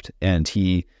derived. And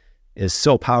he is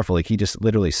so powerful. Like, he just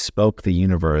literally spoke the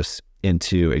universe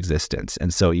into existence.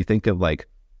 And so you think of like,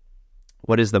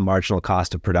 what is the marginal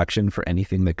cost of production for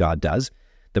anything that God does?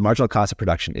 The marginal cost of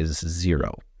production is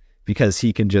 0 because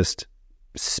he can just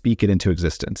speak it into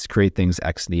existence, create things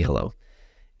ex nihilo.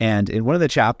 And in one of the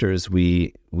chapters,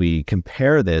 we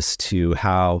compare this to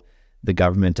how the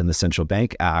government and the central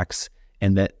bank acts,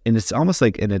 and it's almost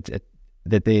like, and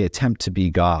they attempt to be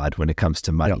God when it comes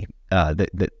to money.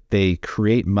 That they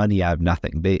create money out of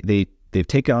nothing. They've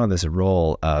taken on this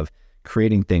role of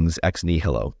creating things ex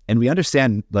nihilo, and we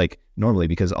understand, like, normally,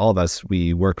 because all of us,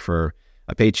 we work for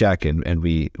a paycheck and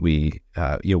we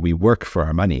work for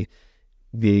our money.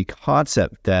 The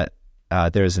concept that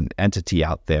there's an entity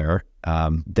out there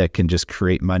that can just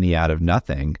create money out of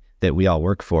nothing that we all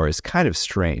work for is kind of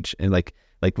strange. And like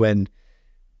when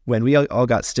we all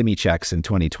got stimmy checks in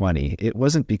 2020, it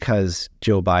wasn't because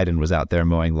Joe Biden was out there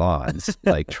mowing lawns,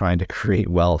 like trying to create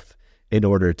wealth in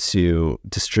order to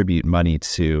distribute money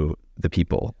to the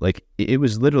people. Like, it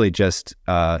was literally just,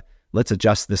 let's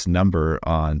adjust this number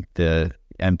on the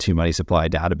M2 money supply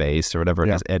database or whatever it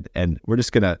is, and we're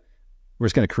just gonna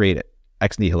create it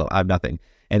ex nihilo out of nothing.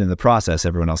 And in the process,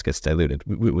 everyone else gets diluted,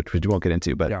 which we won't get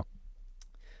into. But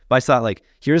I thought, like,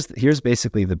 here's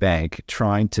basically the bank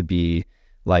trying to be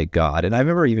like God. And I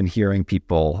remember even hearing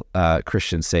people,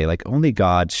 Christians, say, like, only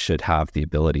God should have the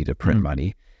ability to print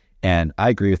money. And I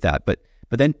agree with that. But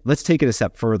then let's take it a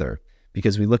step further,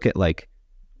 because we look at, like,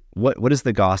 what does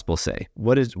the gospel say?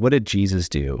 What did Jesus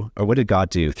do, or what did God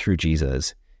do through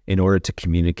Jesus in order to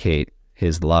communicate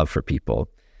his love for people?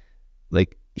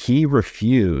 Like, he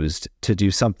refused to do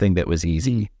something that was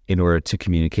easy in order to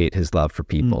communicate his love for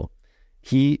people.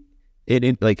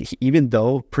 Even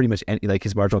though pretty much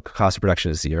his marginal cost of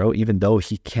production is zero, even though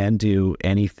he can do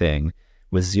anything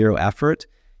with zero effort,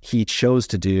 he chose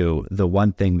to do the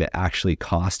one thing that actually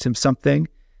cost him something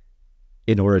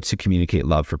in order to communicate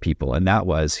love for people. And that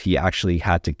was, he actually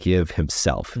had to give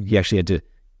himself. He actually had to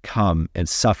come and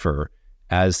suffer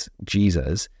as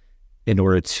Jesus in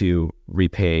order to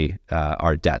repay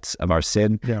our debts of our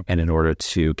sin, and in order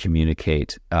to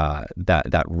communicate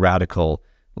that radical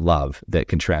love that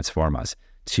can transform us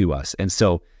to us. And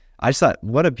so I just thought,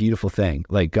 what a beautiful thing.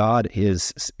 Like, God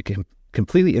is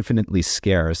completely infinitely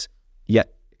scarce,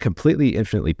 yet completely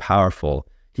infinitely powerful.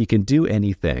 He can do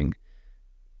anything,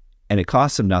 and it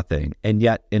costs him nothing. And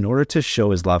yet, in order to show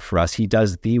his love for us, he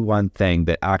does the one thing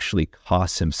that actually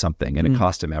costs him something, and it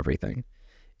cost him everything.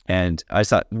 And I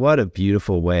thought, what a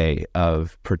beautiful way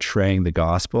of portraying the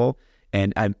gospel.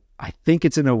 And I think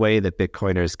it's in a way that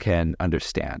Bitcoiners can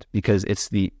understand, because it's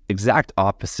the exact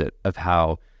opposite of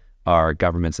how our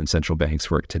governments and central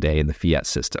banks work today in the fiat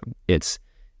system.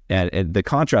 And the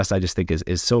contrast, I just think,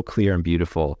 is so clear and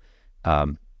beautiful,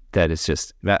 that it's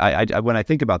just, I when I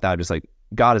think about that, I'm just like,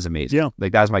 God is amazing.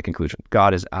 Like, that's my conclusion.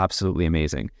 God is absolutely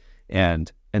amazing.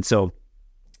 And so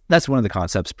that's one of the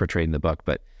concepts portrayed in the book.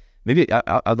 But maybe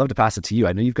I'd love to pass it to you.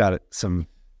 I know you've got some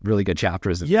really good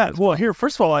chapters. Well, here,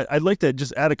 first of all, I'd like to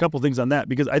just add a couple things on that,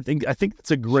 because I think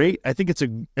it's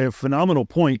a phenomenal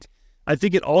point. I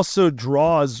think it also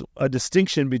draws a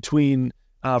distinction between,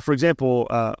 for example,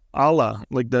 Allah,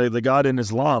 like the God in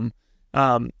Islam.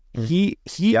 He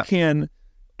can,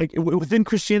 like, within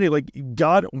Christianity, like,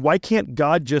 God, why can't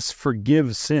God just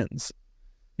forgive sins?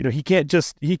 He can't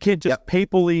just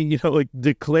papally, like,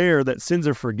 declare that sins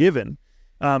are forgiven.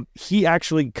 He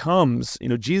actually comes,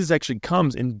 Jesus actually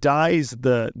comes and dies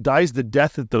the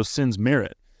death that those sins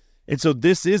merit. And so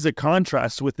this is a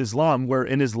contrast with Islam, where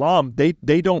in Islam,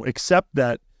 they don't accept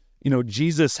that,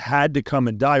 Jesus had to come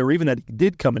and die, or even that he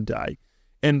did come and die.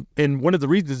 And one of the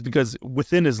reasons is because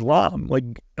within Islam, like,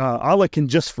 Allah can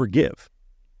just forgive.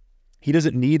 He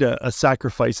doesn't need a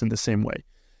sacrifice in the same way.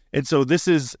 And so this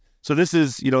is,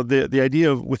 the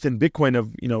idea of within Bitcoin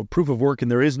of, proof of work,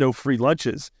 and there is no free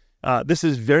lunches. This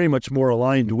is very much more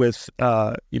aligned with,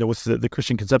 with the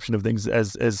Christian conception of things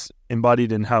as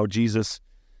embodied in how Jesus,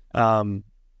 in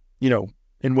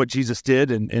what Jesus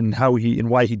did and how he and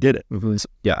why he did it.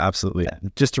 Yeah, absolutely.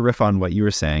 Just to riff on what you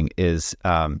were saying is,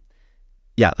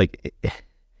 like,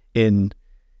 in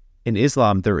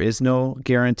Islam, there is no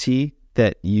guarantee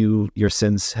that your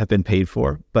sins have been paid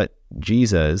for, but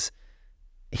Jesus,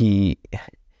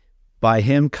 by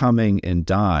him coming and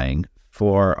dying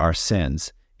for our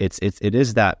sins, it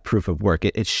is that proof of work.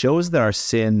 It shows that our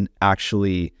sin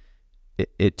actually,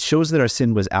 it shows that our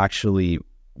sin was actually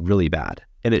really bad,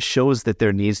 and it shows that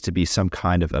there needs to be some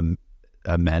kind of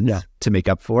amends to make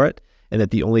up for it, and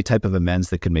that the only type of amends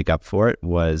that could make up for it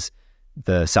was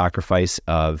the sacrifice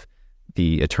of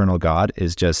the eternal God.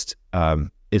 Is just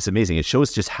it's amazing. It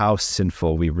shows just how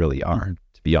sinful we really are.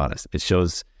 To be honest, it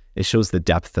shows the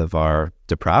depth of our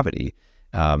depravity,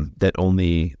 that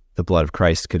only the blood of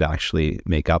Christ could actually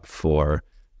make up for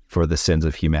the sins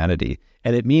of humanity.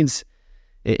 And it means,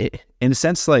 in a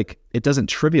sense, like, it doesn't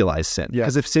trivialize sin,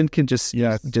 because if sin can just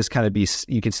kind of be,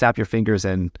 you can snap your fingers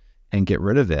and get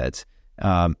rid of it,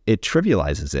 it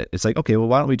trivializes it. It's like, okay, well,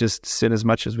 why don't we just sin as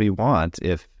much as we want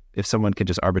if if someone can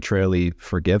just arbitrarily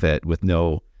forgive it with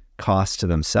no cost to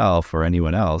themselves or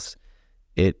anyone else,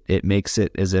 it makes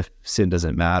it as if sin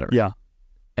doesn't matter. Yeah.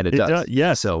 And it does.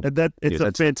 Yeah. So it's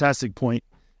a fantastic point.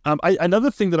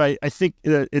 Another thing that I think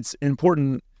it's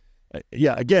important.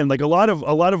 Again, like a lot of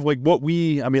like what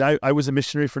I was a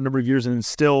missionary for a number of years and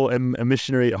still am a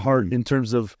missionary at heart in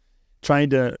terms of trying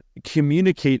to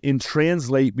communicate and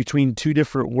translate between two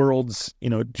different worlds,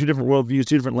 two different worldviews,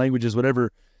 two different languages,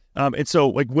 whatever. And so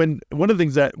like one of the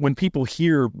things that when people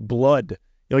hear blood,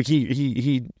 like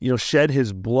he shed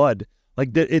his blood,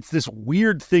 like that, it's this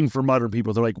weird thing for modern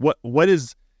people. They're like, what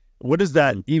is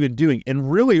that even doing? And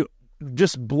really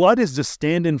just blood is just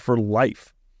stand-in for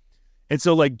life. And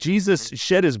so like Jesus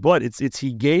shed his blood, it's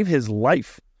he gave his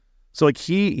life. So like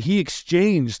he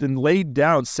exchanged and laid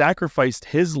down, sacrificed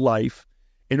his life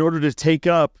in order to take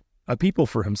up a people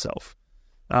for himself.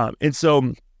 And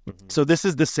so this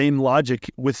is the same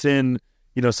logic within,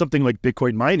 something like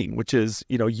Bitcoin mining, which is,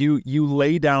 you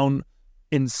lay down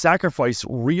and sacrifice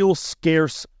real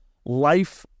scarce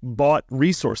life bought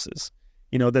resources,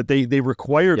 that they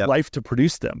required life to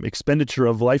produce them, expenditure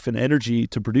of life and energy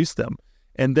to produce them.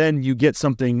 And then you get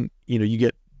something, you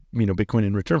get, Bitcoin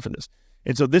in return for this.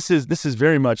 And so this is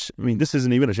very much, this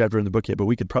isn't even a chapter in the book yet, but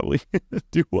we could probably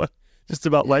do one just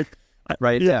about life.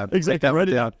 Right. Yeah, exactly. Write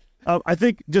it down. I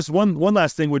think just one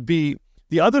last thing would be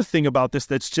the other thing about this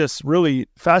that's just really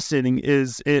fascinating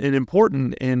is and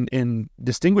important in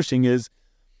distinguishing is,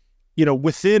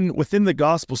 within the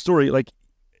gospel story, like,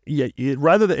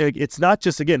 rather than it's not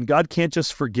just, again, God can't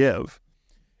just forgive.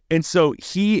 And so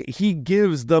he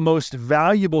gives the most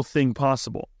valuable thing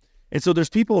possible. And so there's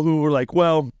people who were like,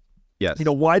 well, yes,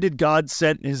 why did God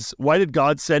send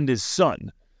his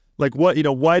son? Like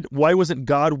why wasn't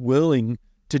God willing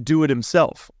to do it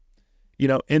himself?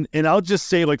 And I'll just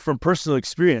say, like, from personal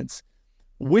experience,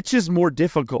 which is more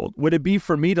difficult? Would it be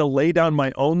for me to lay down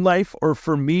my own life or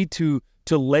for me to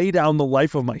lay down the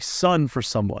life of my son for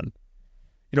someone?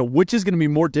 Which is going to be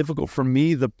more difficult for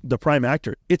me, the prime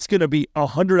actor? It's going to be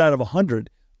 100 out of 100.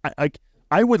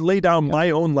 I would lay down my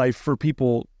own life for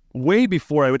people way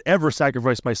before I would ever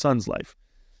sacrifice my son's life.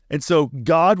 And so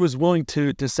God was willing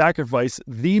to sacrifice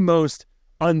the most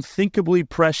unthinkably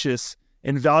precious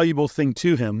and valuable thing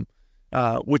to him,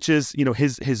 which is,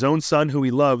 his own son who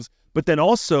he loves. But then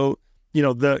also,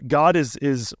 God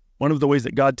is one of the ways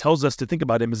that God tells us to think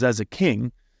about him is as a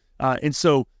king. And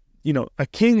so, a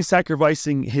king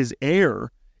sacrificing his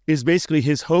heir is basically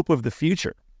his hope of the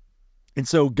future. And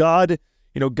so God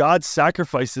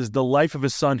sacrifices the life of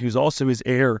his son, who's also his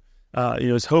heir,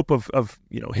 his hope of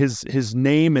his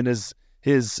name and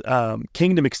his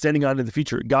kingdom extending on into the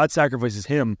future. God sacrifices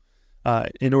him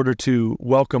in order to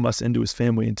welcome us into his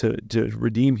family and to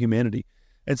redeem humanity.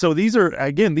 And so these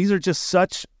are just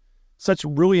such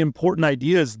really important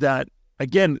ideas that,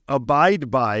 again,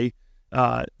 abide by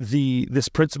this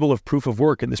principle of proof of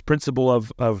work and this principle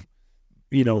of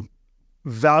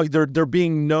value. There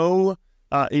being no,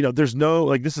 there's no,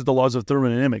 like, this is the laws of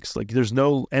thermodynamics. Like, there's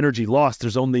no energy lost.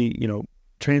 There's only,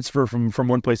 transfer from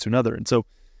one place to another. And so,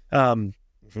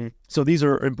 so these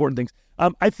are important things.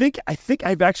 I think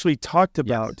I've actually talked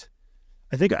about,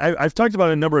 I've talked about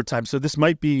it a number of times. So this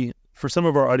might be, for some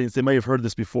of our audience, they may have heard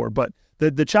this before, but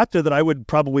the chapter that I would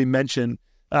probably mention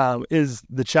is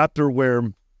the chapter where,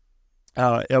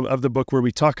 of the book where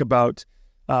we talk about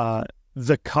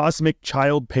the cosmic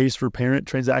child pays for parent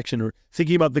transaction, or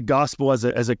thinking about the gospel as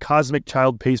a cosmic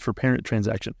child pays for parent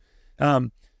transaction.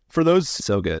 For those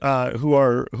so good who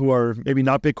are maybe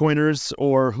not Bitcoiners,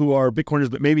 or who are Bitcoiners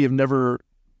but maybe have never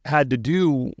had to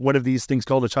do one of these things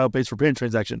called a child pays for parent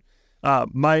transaction.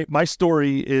 My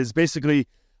story is basically,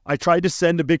 I tried to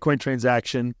send a Bitcoin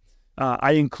transaction.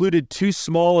 I included too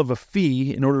small of a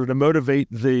fee in order to motivate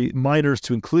the miners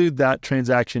to include that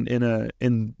transaction in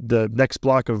the next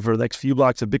block or the next few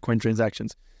blocks of Bitcoin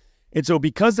transactions. And so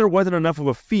because there wasn't enough of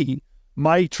a fee,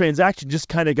 my transaction just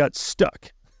kind of got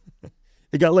stuck.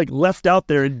 It got like left out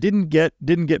there and didn't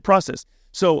get processed.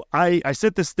 So I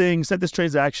sent this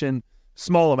transaction,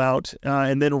 small amount,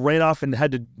 and then ran off and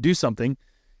had to do something.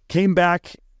 Came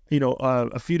back,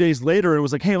 a few days later, and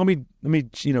was like, hey, let me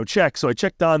check. So I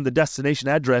checked on the destination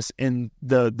address, and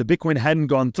the Bitcoin hadn't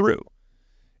gone through.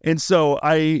 And so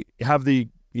I have the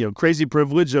crazy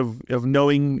privilege of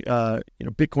knowing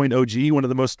Bitcoin OG, one of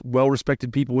the most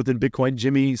well-respected people within Bitcoin,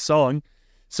 Jimmy Song.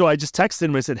 So I just texted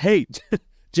him. I said, hey,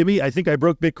 Jimmy, I think I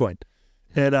broke Bitcoin.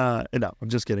 And no, I'm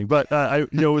just kidding. But I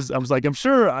was like, I'm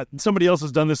sure somebody else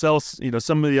has done this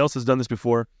somebody else has done this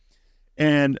before.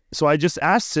 And so I just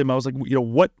asked him, I was like,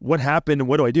 what happened and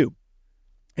what do I do?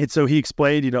 And so he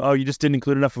explained, oh, you just didn't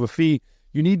include enough of a fee.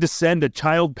 you need to send a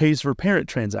child pays for parent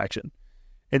transaction.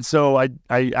 And so I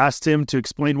asked him to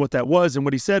explain what that was. And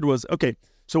what he said was, okay,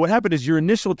 so what happened is your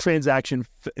initial transaction,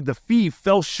 the fee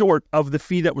fell short of the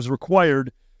fee that was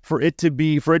required for it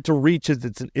to reach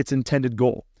its intended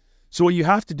goal. So what you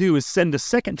have to do is send a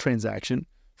second transaction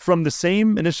from the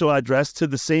same initial address to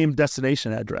the same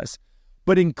destination address,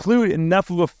 but include enough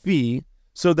of a fee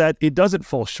so that it doesn't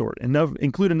fall short,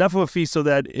 include enough of a fee so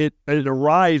that it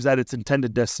arrives at its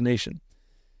intended destination.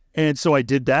 And so I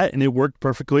did that, and it worked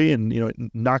perfectly, and it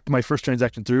knocked my first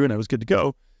transaction through, and I was good to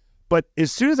go. But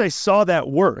as soon as I saw that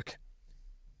work,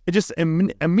 it just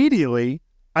immediately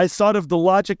I thought of the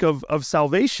logic of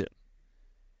salvation.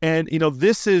 And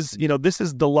this is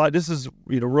Romans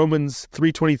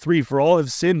 3:23, for all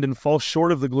have sinned and fall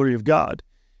short of the glory of God.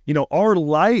 Our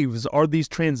lives are these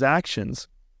transactions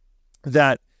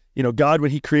that God,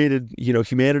 when he created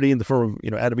humanity in the form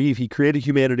of Adam and Eve, he created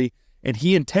humanity, and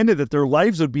he intended that their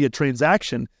lives would be a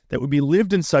transaction that would be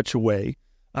lived in such a way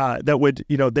that would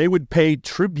they would pay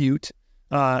tribute,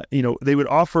 they would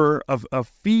offer a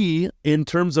fee in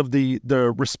terms of the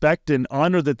respect and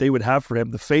honor that they would have for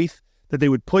him, the faith that they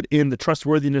would put in the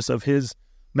trustworthiness of his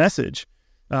message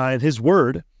and his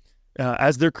word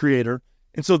as their creator.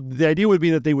 And so the idea would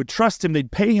be that they would trust him,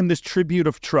 they'd pay him this tribute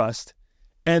of trust,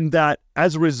 and that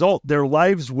as a result, their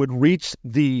lives would reach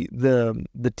the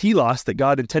telos that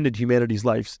God intended humanity's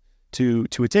lives to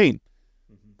attain.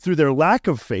 Mm-hmm. Through their lack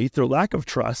of faith, their lack of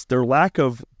trust, their lack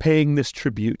of paying this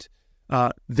tribute,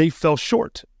 they fell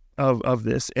short of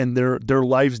this, and their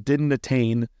lives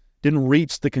didn't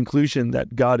reach the conclusion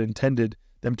that God intended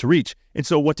them to reach. And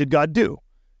so what did God do?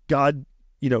 God,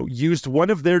 used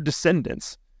one of their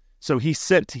descendants. So he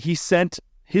sent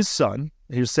his son.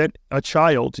 He sent a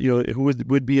child, who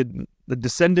would be the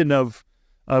descendant of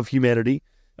humanity.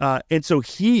 And so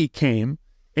he came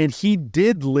and he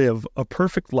did live a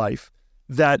perfect life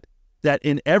that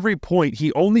in every point,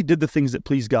 he only did the things that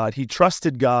pleased God. He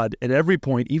trusted God at every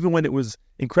point, even when it was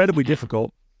incredibly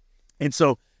difficult. And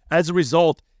so as a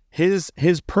result, his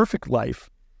perfect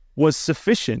life was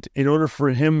sufficient in order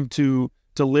for him to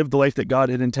live the life that God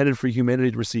had intended for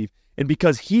humanity to receive. And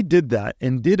because he did that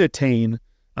and did attain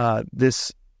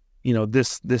this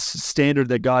standard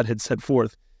that God had set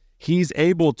forth, he's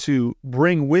able to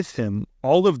bring with him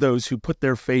all of those who put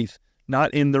their faith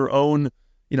not in their own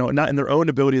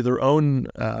ability, their own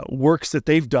works that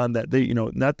they've done, that they,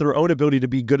 not their own ability to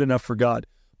be good enough for God,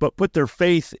 but put their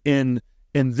faith in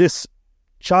this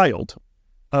child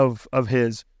of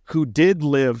his who did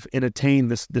live and attain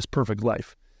this perfect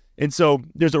life. And so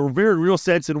there's a very real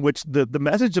sense in which the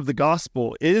message of the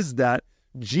gospel is that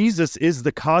Jesus is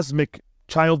the cosmic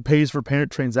child pays for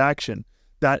parent transaction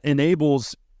that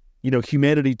enables,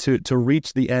 humanity to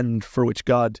reach the end for which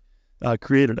God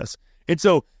created us. And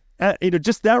so,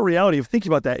 just that reality of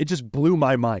thinking about that, it just blew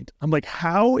my mind. I'm like,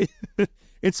 how?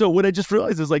 And so what I just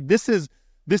realized is like, this isn't,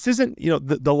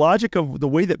 the logic of the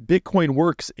way that Bitcoin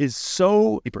works is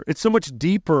so deeper. It's so much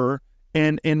deeper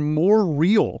and more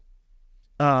real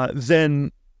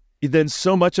than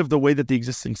so much of the way that the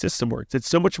existing system works. It's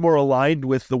so much more aligned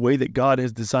with the way that God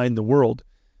has designed the world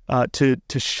to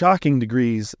shocking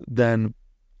degrees than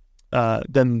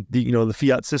the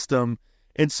fiat system.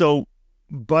 And so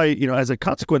as a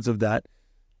consequence of that,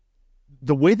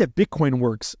 the way that Bitcoin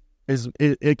works is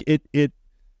it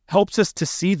helps us to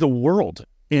see the world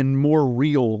in more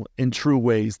real and true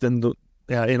ways than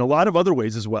in a lot of other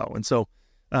ways as well. And so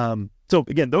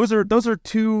again, those are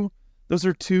two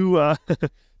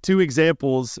two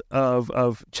examples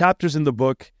of chapters in the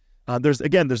book. There's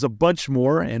a bunch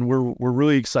more, and we're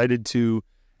really excited to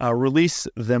release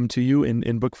them to you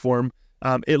in book form.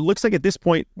 It looks like at this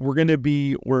point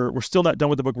we're still not done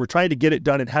with the book. We're trying to get it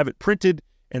done and have it printed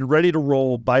and ready to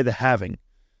roll by the halving.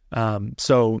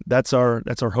 So that's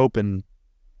our hope. And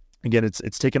again,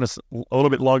 it's taken us a little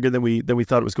bit longer than we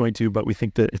thought it was going to, but we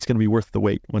think that it's going to be worth the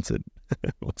wait once it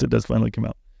does finally come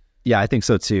out. Yeah, I think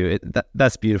so too.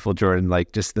 That's beautiful, Jordan.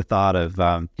 Like just the thought of,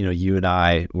 you and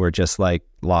I were just like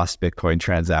lost Bitcoin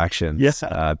transactions. Yes.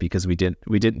 Because we didn't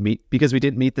meet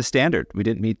the standard. We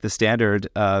didn't meet the standard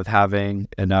of having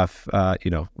enough,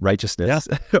 righteousness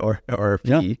or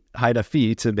fee, high enough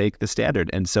fee to make the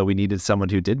standard. And so we needed someone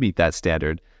who did meet that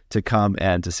standard to come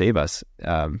and to save us.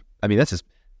 That's just,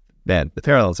 man, the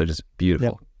parallels are just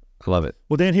beautiful. Yeah. I love it.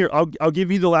 Well, Dan, here, I'll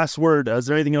give you the last word. Is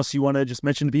there anything else you want to just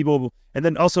mention to people? And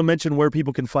then also mention where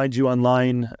people can find you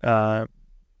online.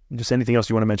 Just anything else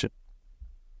you want to mention?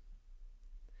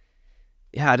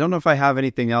 Yeah, I don't know if I have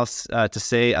anything else to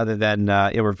say other than,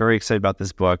 we're very excited about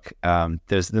this book.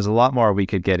 There's a lot more we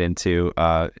could get into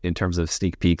in terms of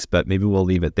sneak peeks, but maybe we'll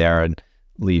leave it there and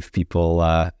leave people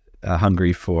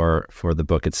hungry for the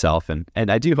book itself. And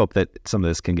I do hope that some of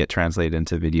this can get translated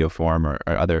into video form or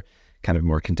other kind of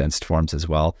more condensed forms as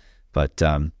well. But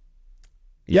why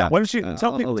don't you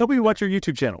tell me about your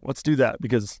YouTube channel? Let's do that,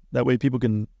 because that way people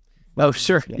can. Oh,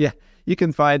 sure. Yeah. You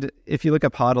can find, if you look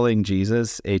up Hodling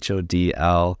Jesus,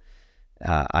 HODLING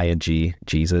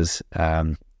Jesus,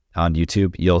 on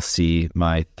YouTube, you'll see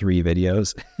my 3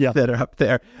 videos that are up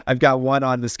there. I've got one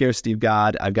on the scarcity of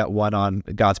God. I've got one on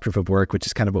God's proof of work, which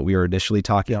is kind of what we were initially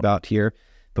talking about here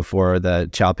before the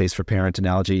child pays for parent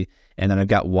analogy. And then I've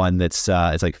got one that's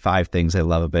it's like 5 things I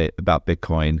love about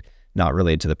Bitcoin, not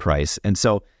related to the price. And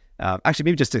so actually,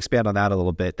 maybe just to expand on that a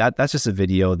little bit, that's just a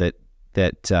video that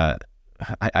it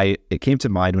came to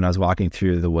mind when I was walking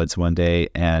through the woods one day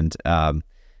and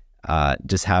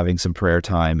just having some prayer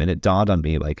time, and it dawned on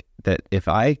me like that if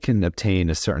I can obtain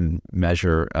a certain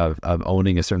measure of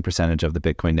owning a certain percentage of the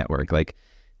Bitcoin network, like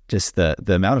just the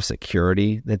amount of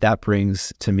security that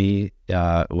brings to me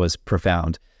was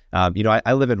profound.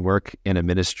 I live and work in a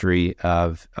ministry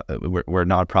of we're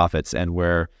nonprofits, and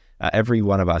where every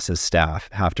one of us as staff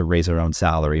have to raise our own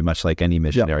salary, much like any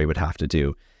missionary would have to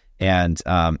do. And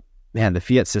man, the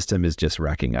fiat system is just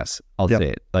wrecking us. I'll say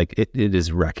it. Like it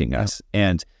is wrecking us.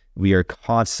 And we are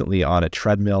constantly on a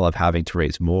treadmill of having to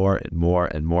raise more and more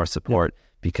and more support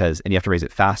and you have to raise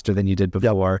it faster than you did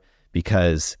before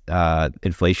because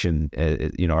inflation,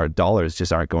 our dollars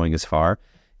just aren't going as far,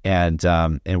 and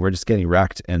we're just getting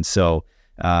wrecked. And so,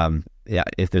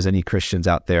 if there's any Christians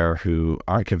out there who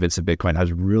aren't convinced of Bitcoin, I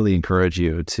would really encourage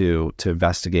you to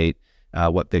investigate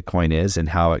what Bitcoin is and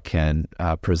how it can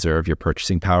preserve your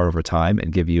purchasing power over time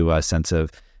and give you a sense of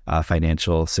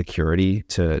financial security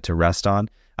to rest on.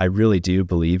 I really do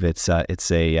believe it's a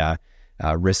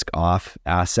risk-off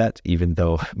asset, even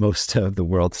though most of the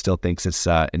world still thinks it's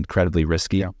incredibly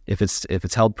risky. Yeah. If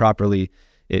it's held properly,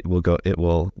 it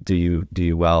will do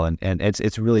you well, and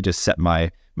it's really just set my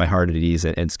heart at ease,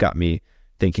 and it's got me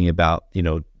thinking about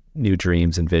new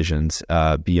dreams and visions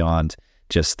beyond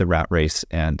just the rat race.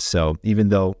 And so even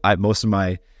though most of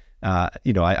my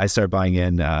I started buying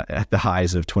in at the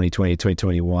highs of 2020,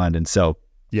 2021, and so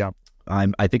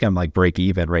I think I'm like break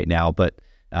even right now, but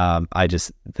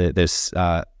there's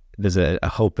a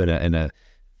hope and a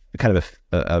kind of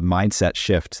a mindset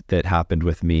shift that happened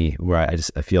with me where I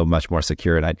feel much more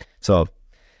secure, and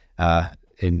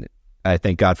I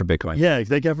thank God for Bitcoin. Yeah,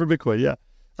 thank God for Bitcoin. Yeah,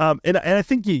 and I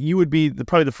think you would be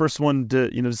probably the first one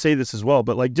to say this as well,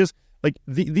 but like just like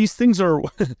these things are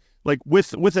like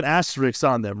with an asterisk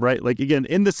on them, right? Like again,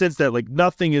 in the sense that like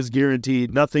nothing is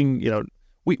guaranteed, nothing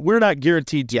we're not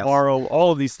guaranteed tomorrow.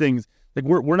 All of these things, like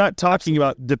we're not talking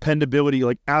about dependability,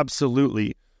 like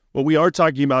absolutely. What we are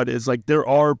talking about is like there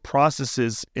are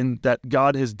processes in that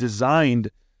God has designed,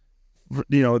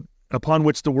 upon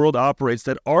which the world operates,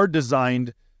 that are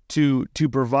designed to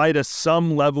provide us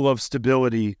some level of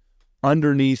stability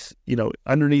underneath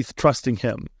trusting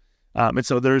Him. And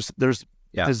so there's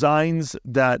designs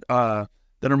that are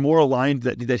more aligned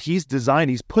that He's designed,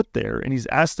 He's put there, and He's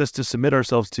asked us to submit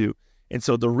ourselves to. And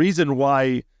so the reason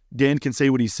why Dan can say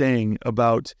what he's saying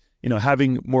about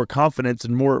having more confidence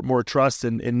and more trust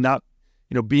and not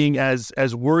being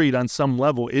as worried on some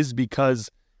level is because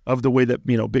of the way that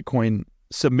Bitcoin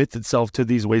submits itself to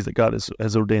these ways that God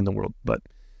has ordained the world. But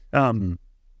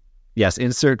yes,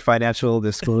 insert financial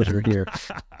disclosure here.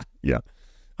 Yeah.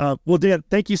 Well, Dan,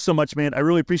 thank you so much, man. I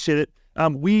really appreciate it.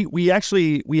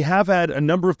 We have had a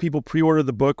number of people pre-order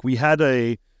the book. We had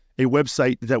a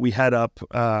website that we had up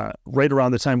right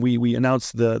around the time we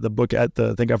announced the book at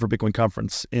the Thank God for Bitcoin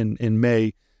conference in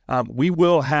May. We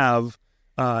will have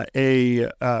another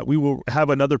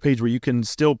page where you can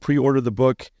still pre-order the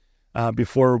book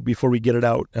before we get it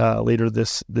out later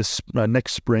this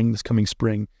next spring, this coming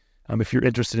spring. If you're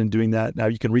interested in doing that, now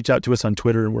you can reach out to us on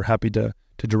Twitter, and we're happy to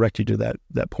direct you to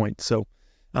that point. So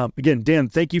again, Dan,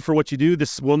 thank you for what you do.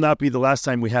 This will not be the last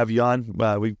time we have you on.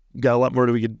 We've got a lot more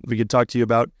we could talk to you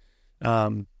about.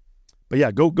 But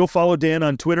yeah, go follow Dan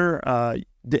on Twitter.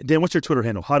 Dan, what's your Twitter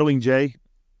handle? Hodling J?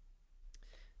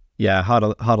 Yeah,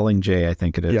 Hodling J, I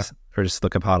think it is. Yeah. Or just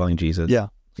look up Hodling Jesus. Yeah.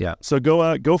 Yeah. So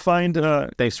go find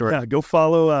thanks for it. Yeah, go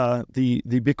follow the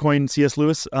Bitcoin C.S.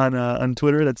 Lewis on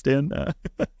Twitter. That's Dan.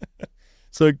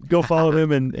 So go follow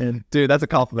him and dude, that's a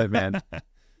compliment, man.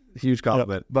 Huge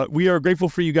compliment. Yeah, but we are grateful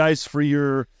for you guys for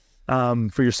your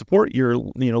support, your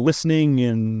listening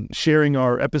and sharing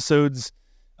our episodes.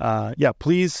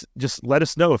 Please just let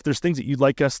us know if there's things that you'd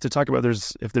like us to talk about.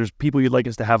 If there's people you'd like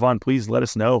us to have on, please let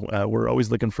us know. We're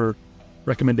always looking for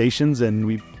recommendations, and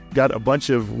we've got a bunch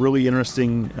of really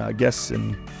interesting guests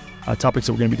and topics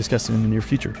that we're going to be discussing in the near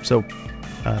future. So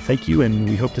Thank you, and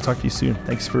we hope to talk to you soon.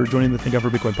 Thanks for joining the Think Over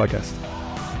Bitcoin podcast.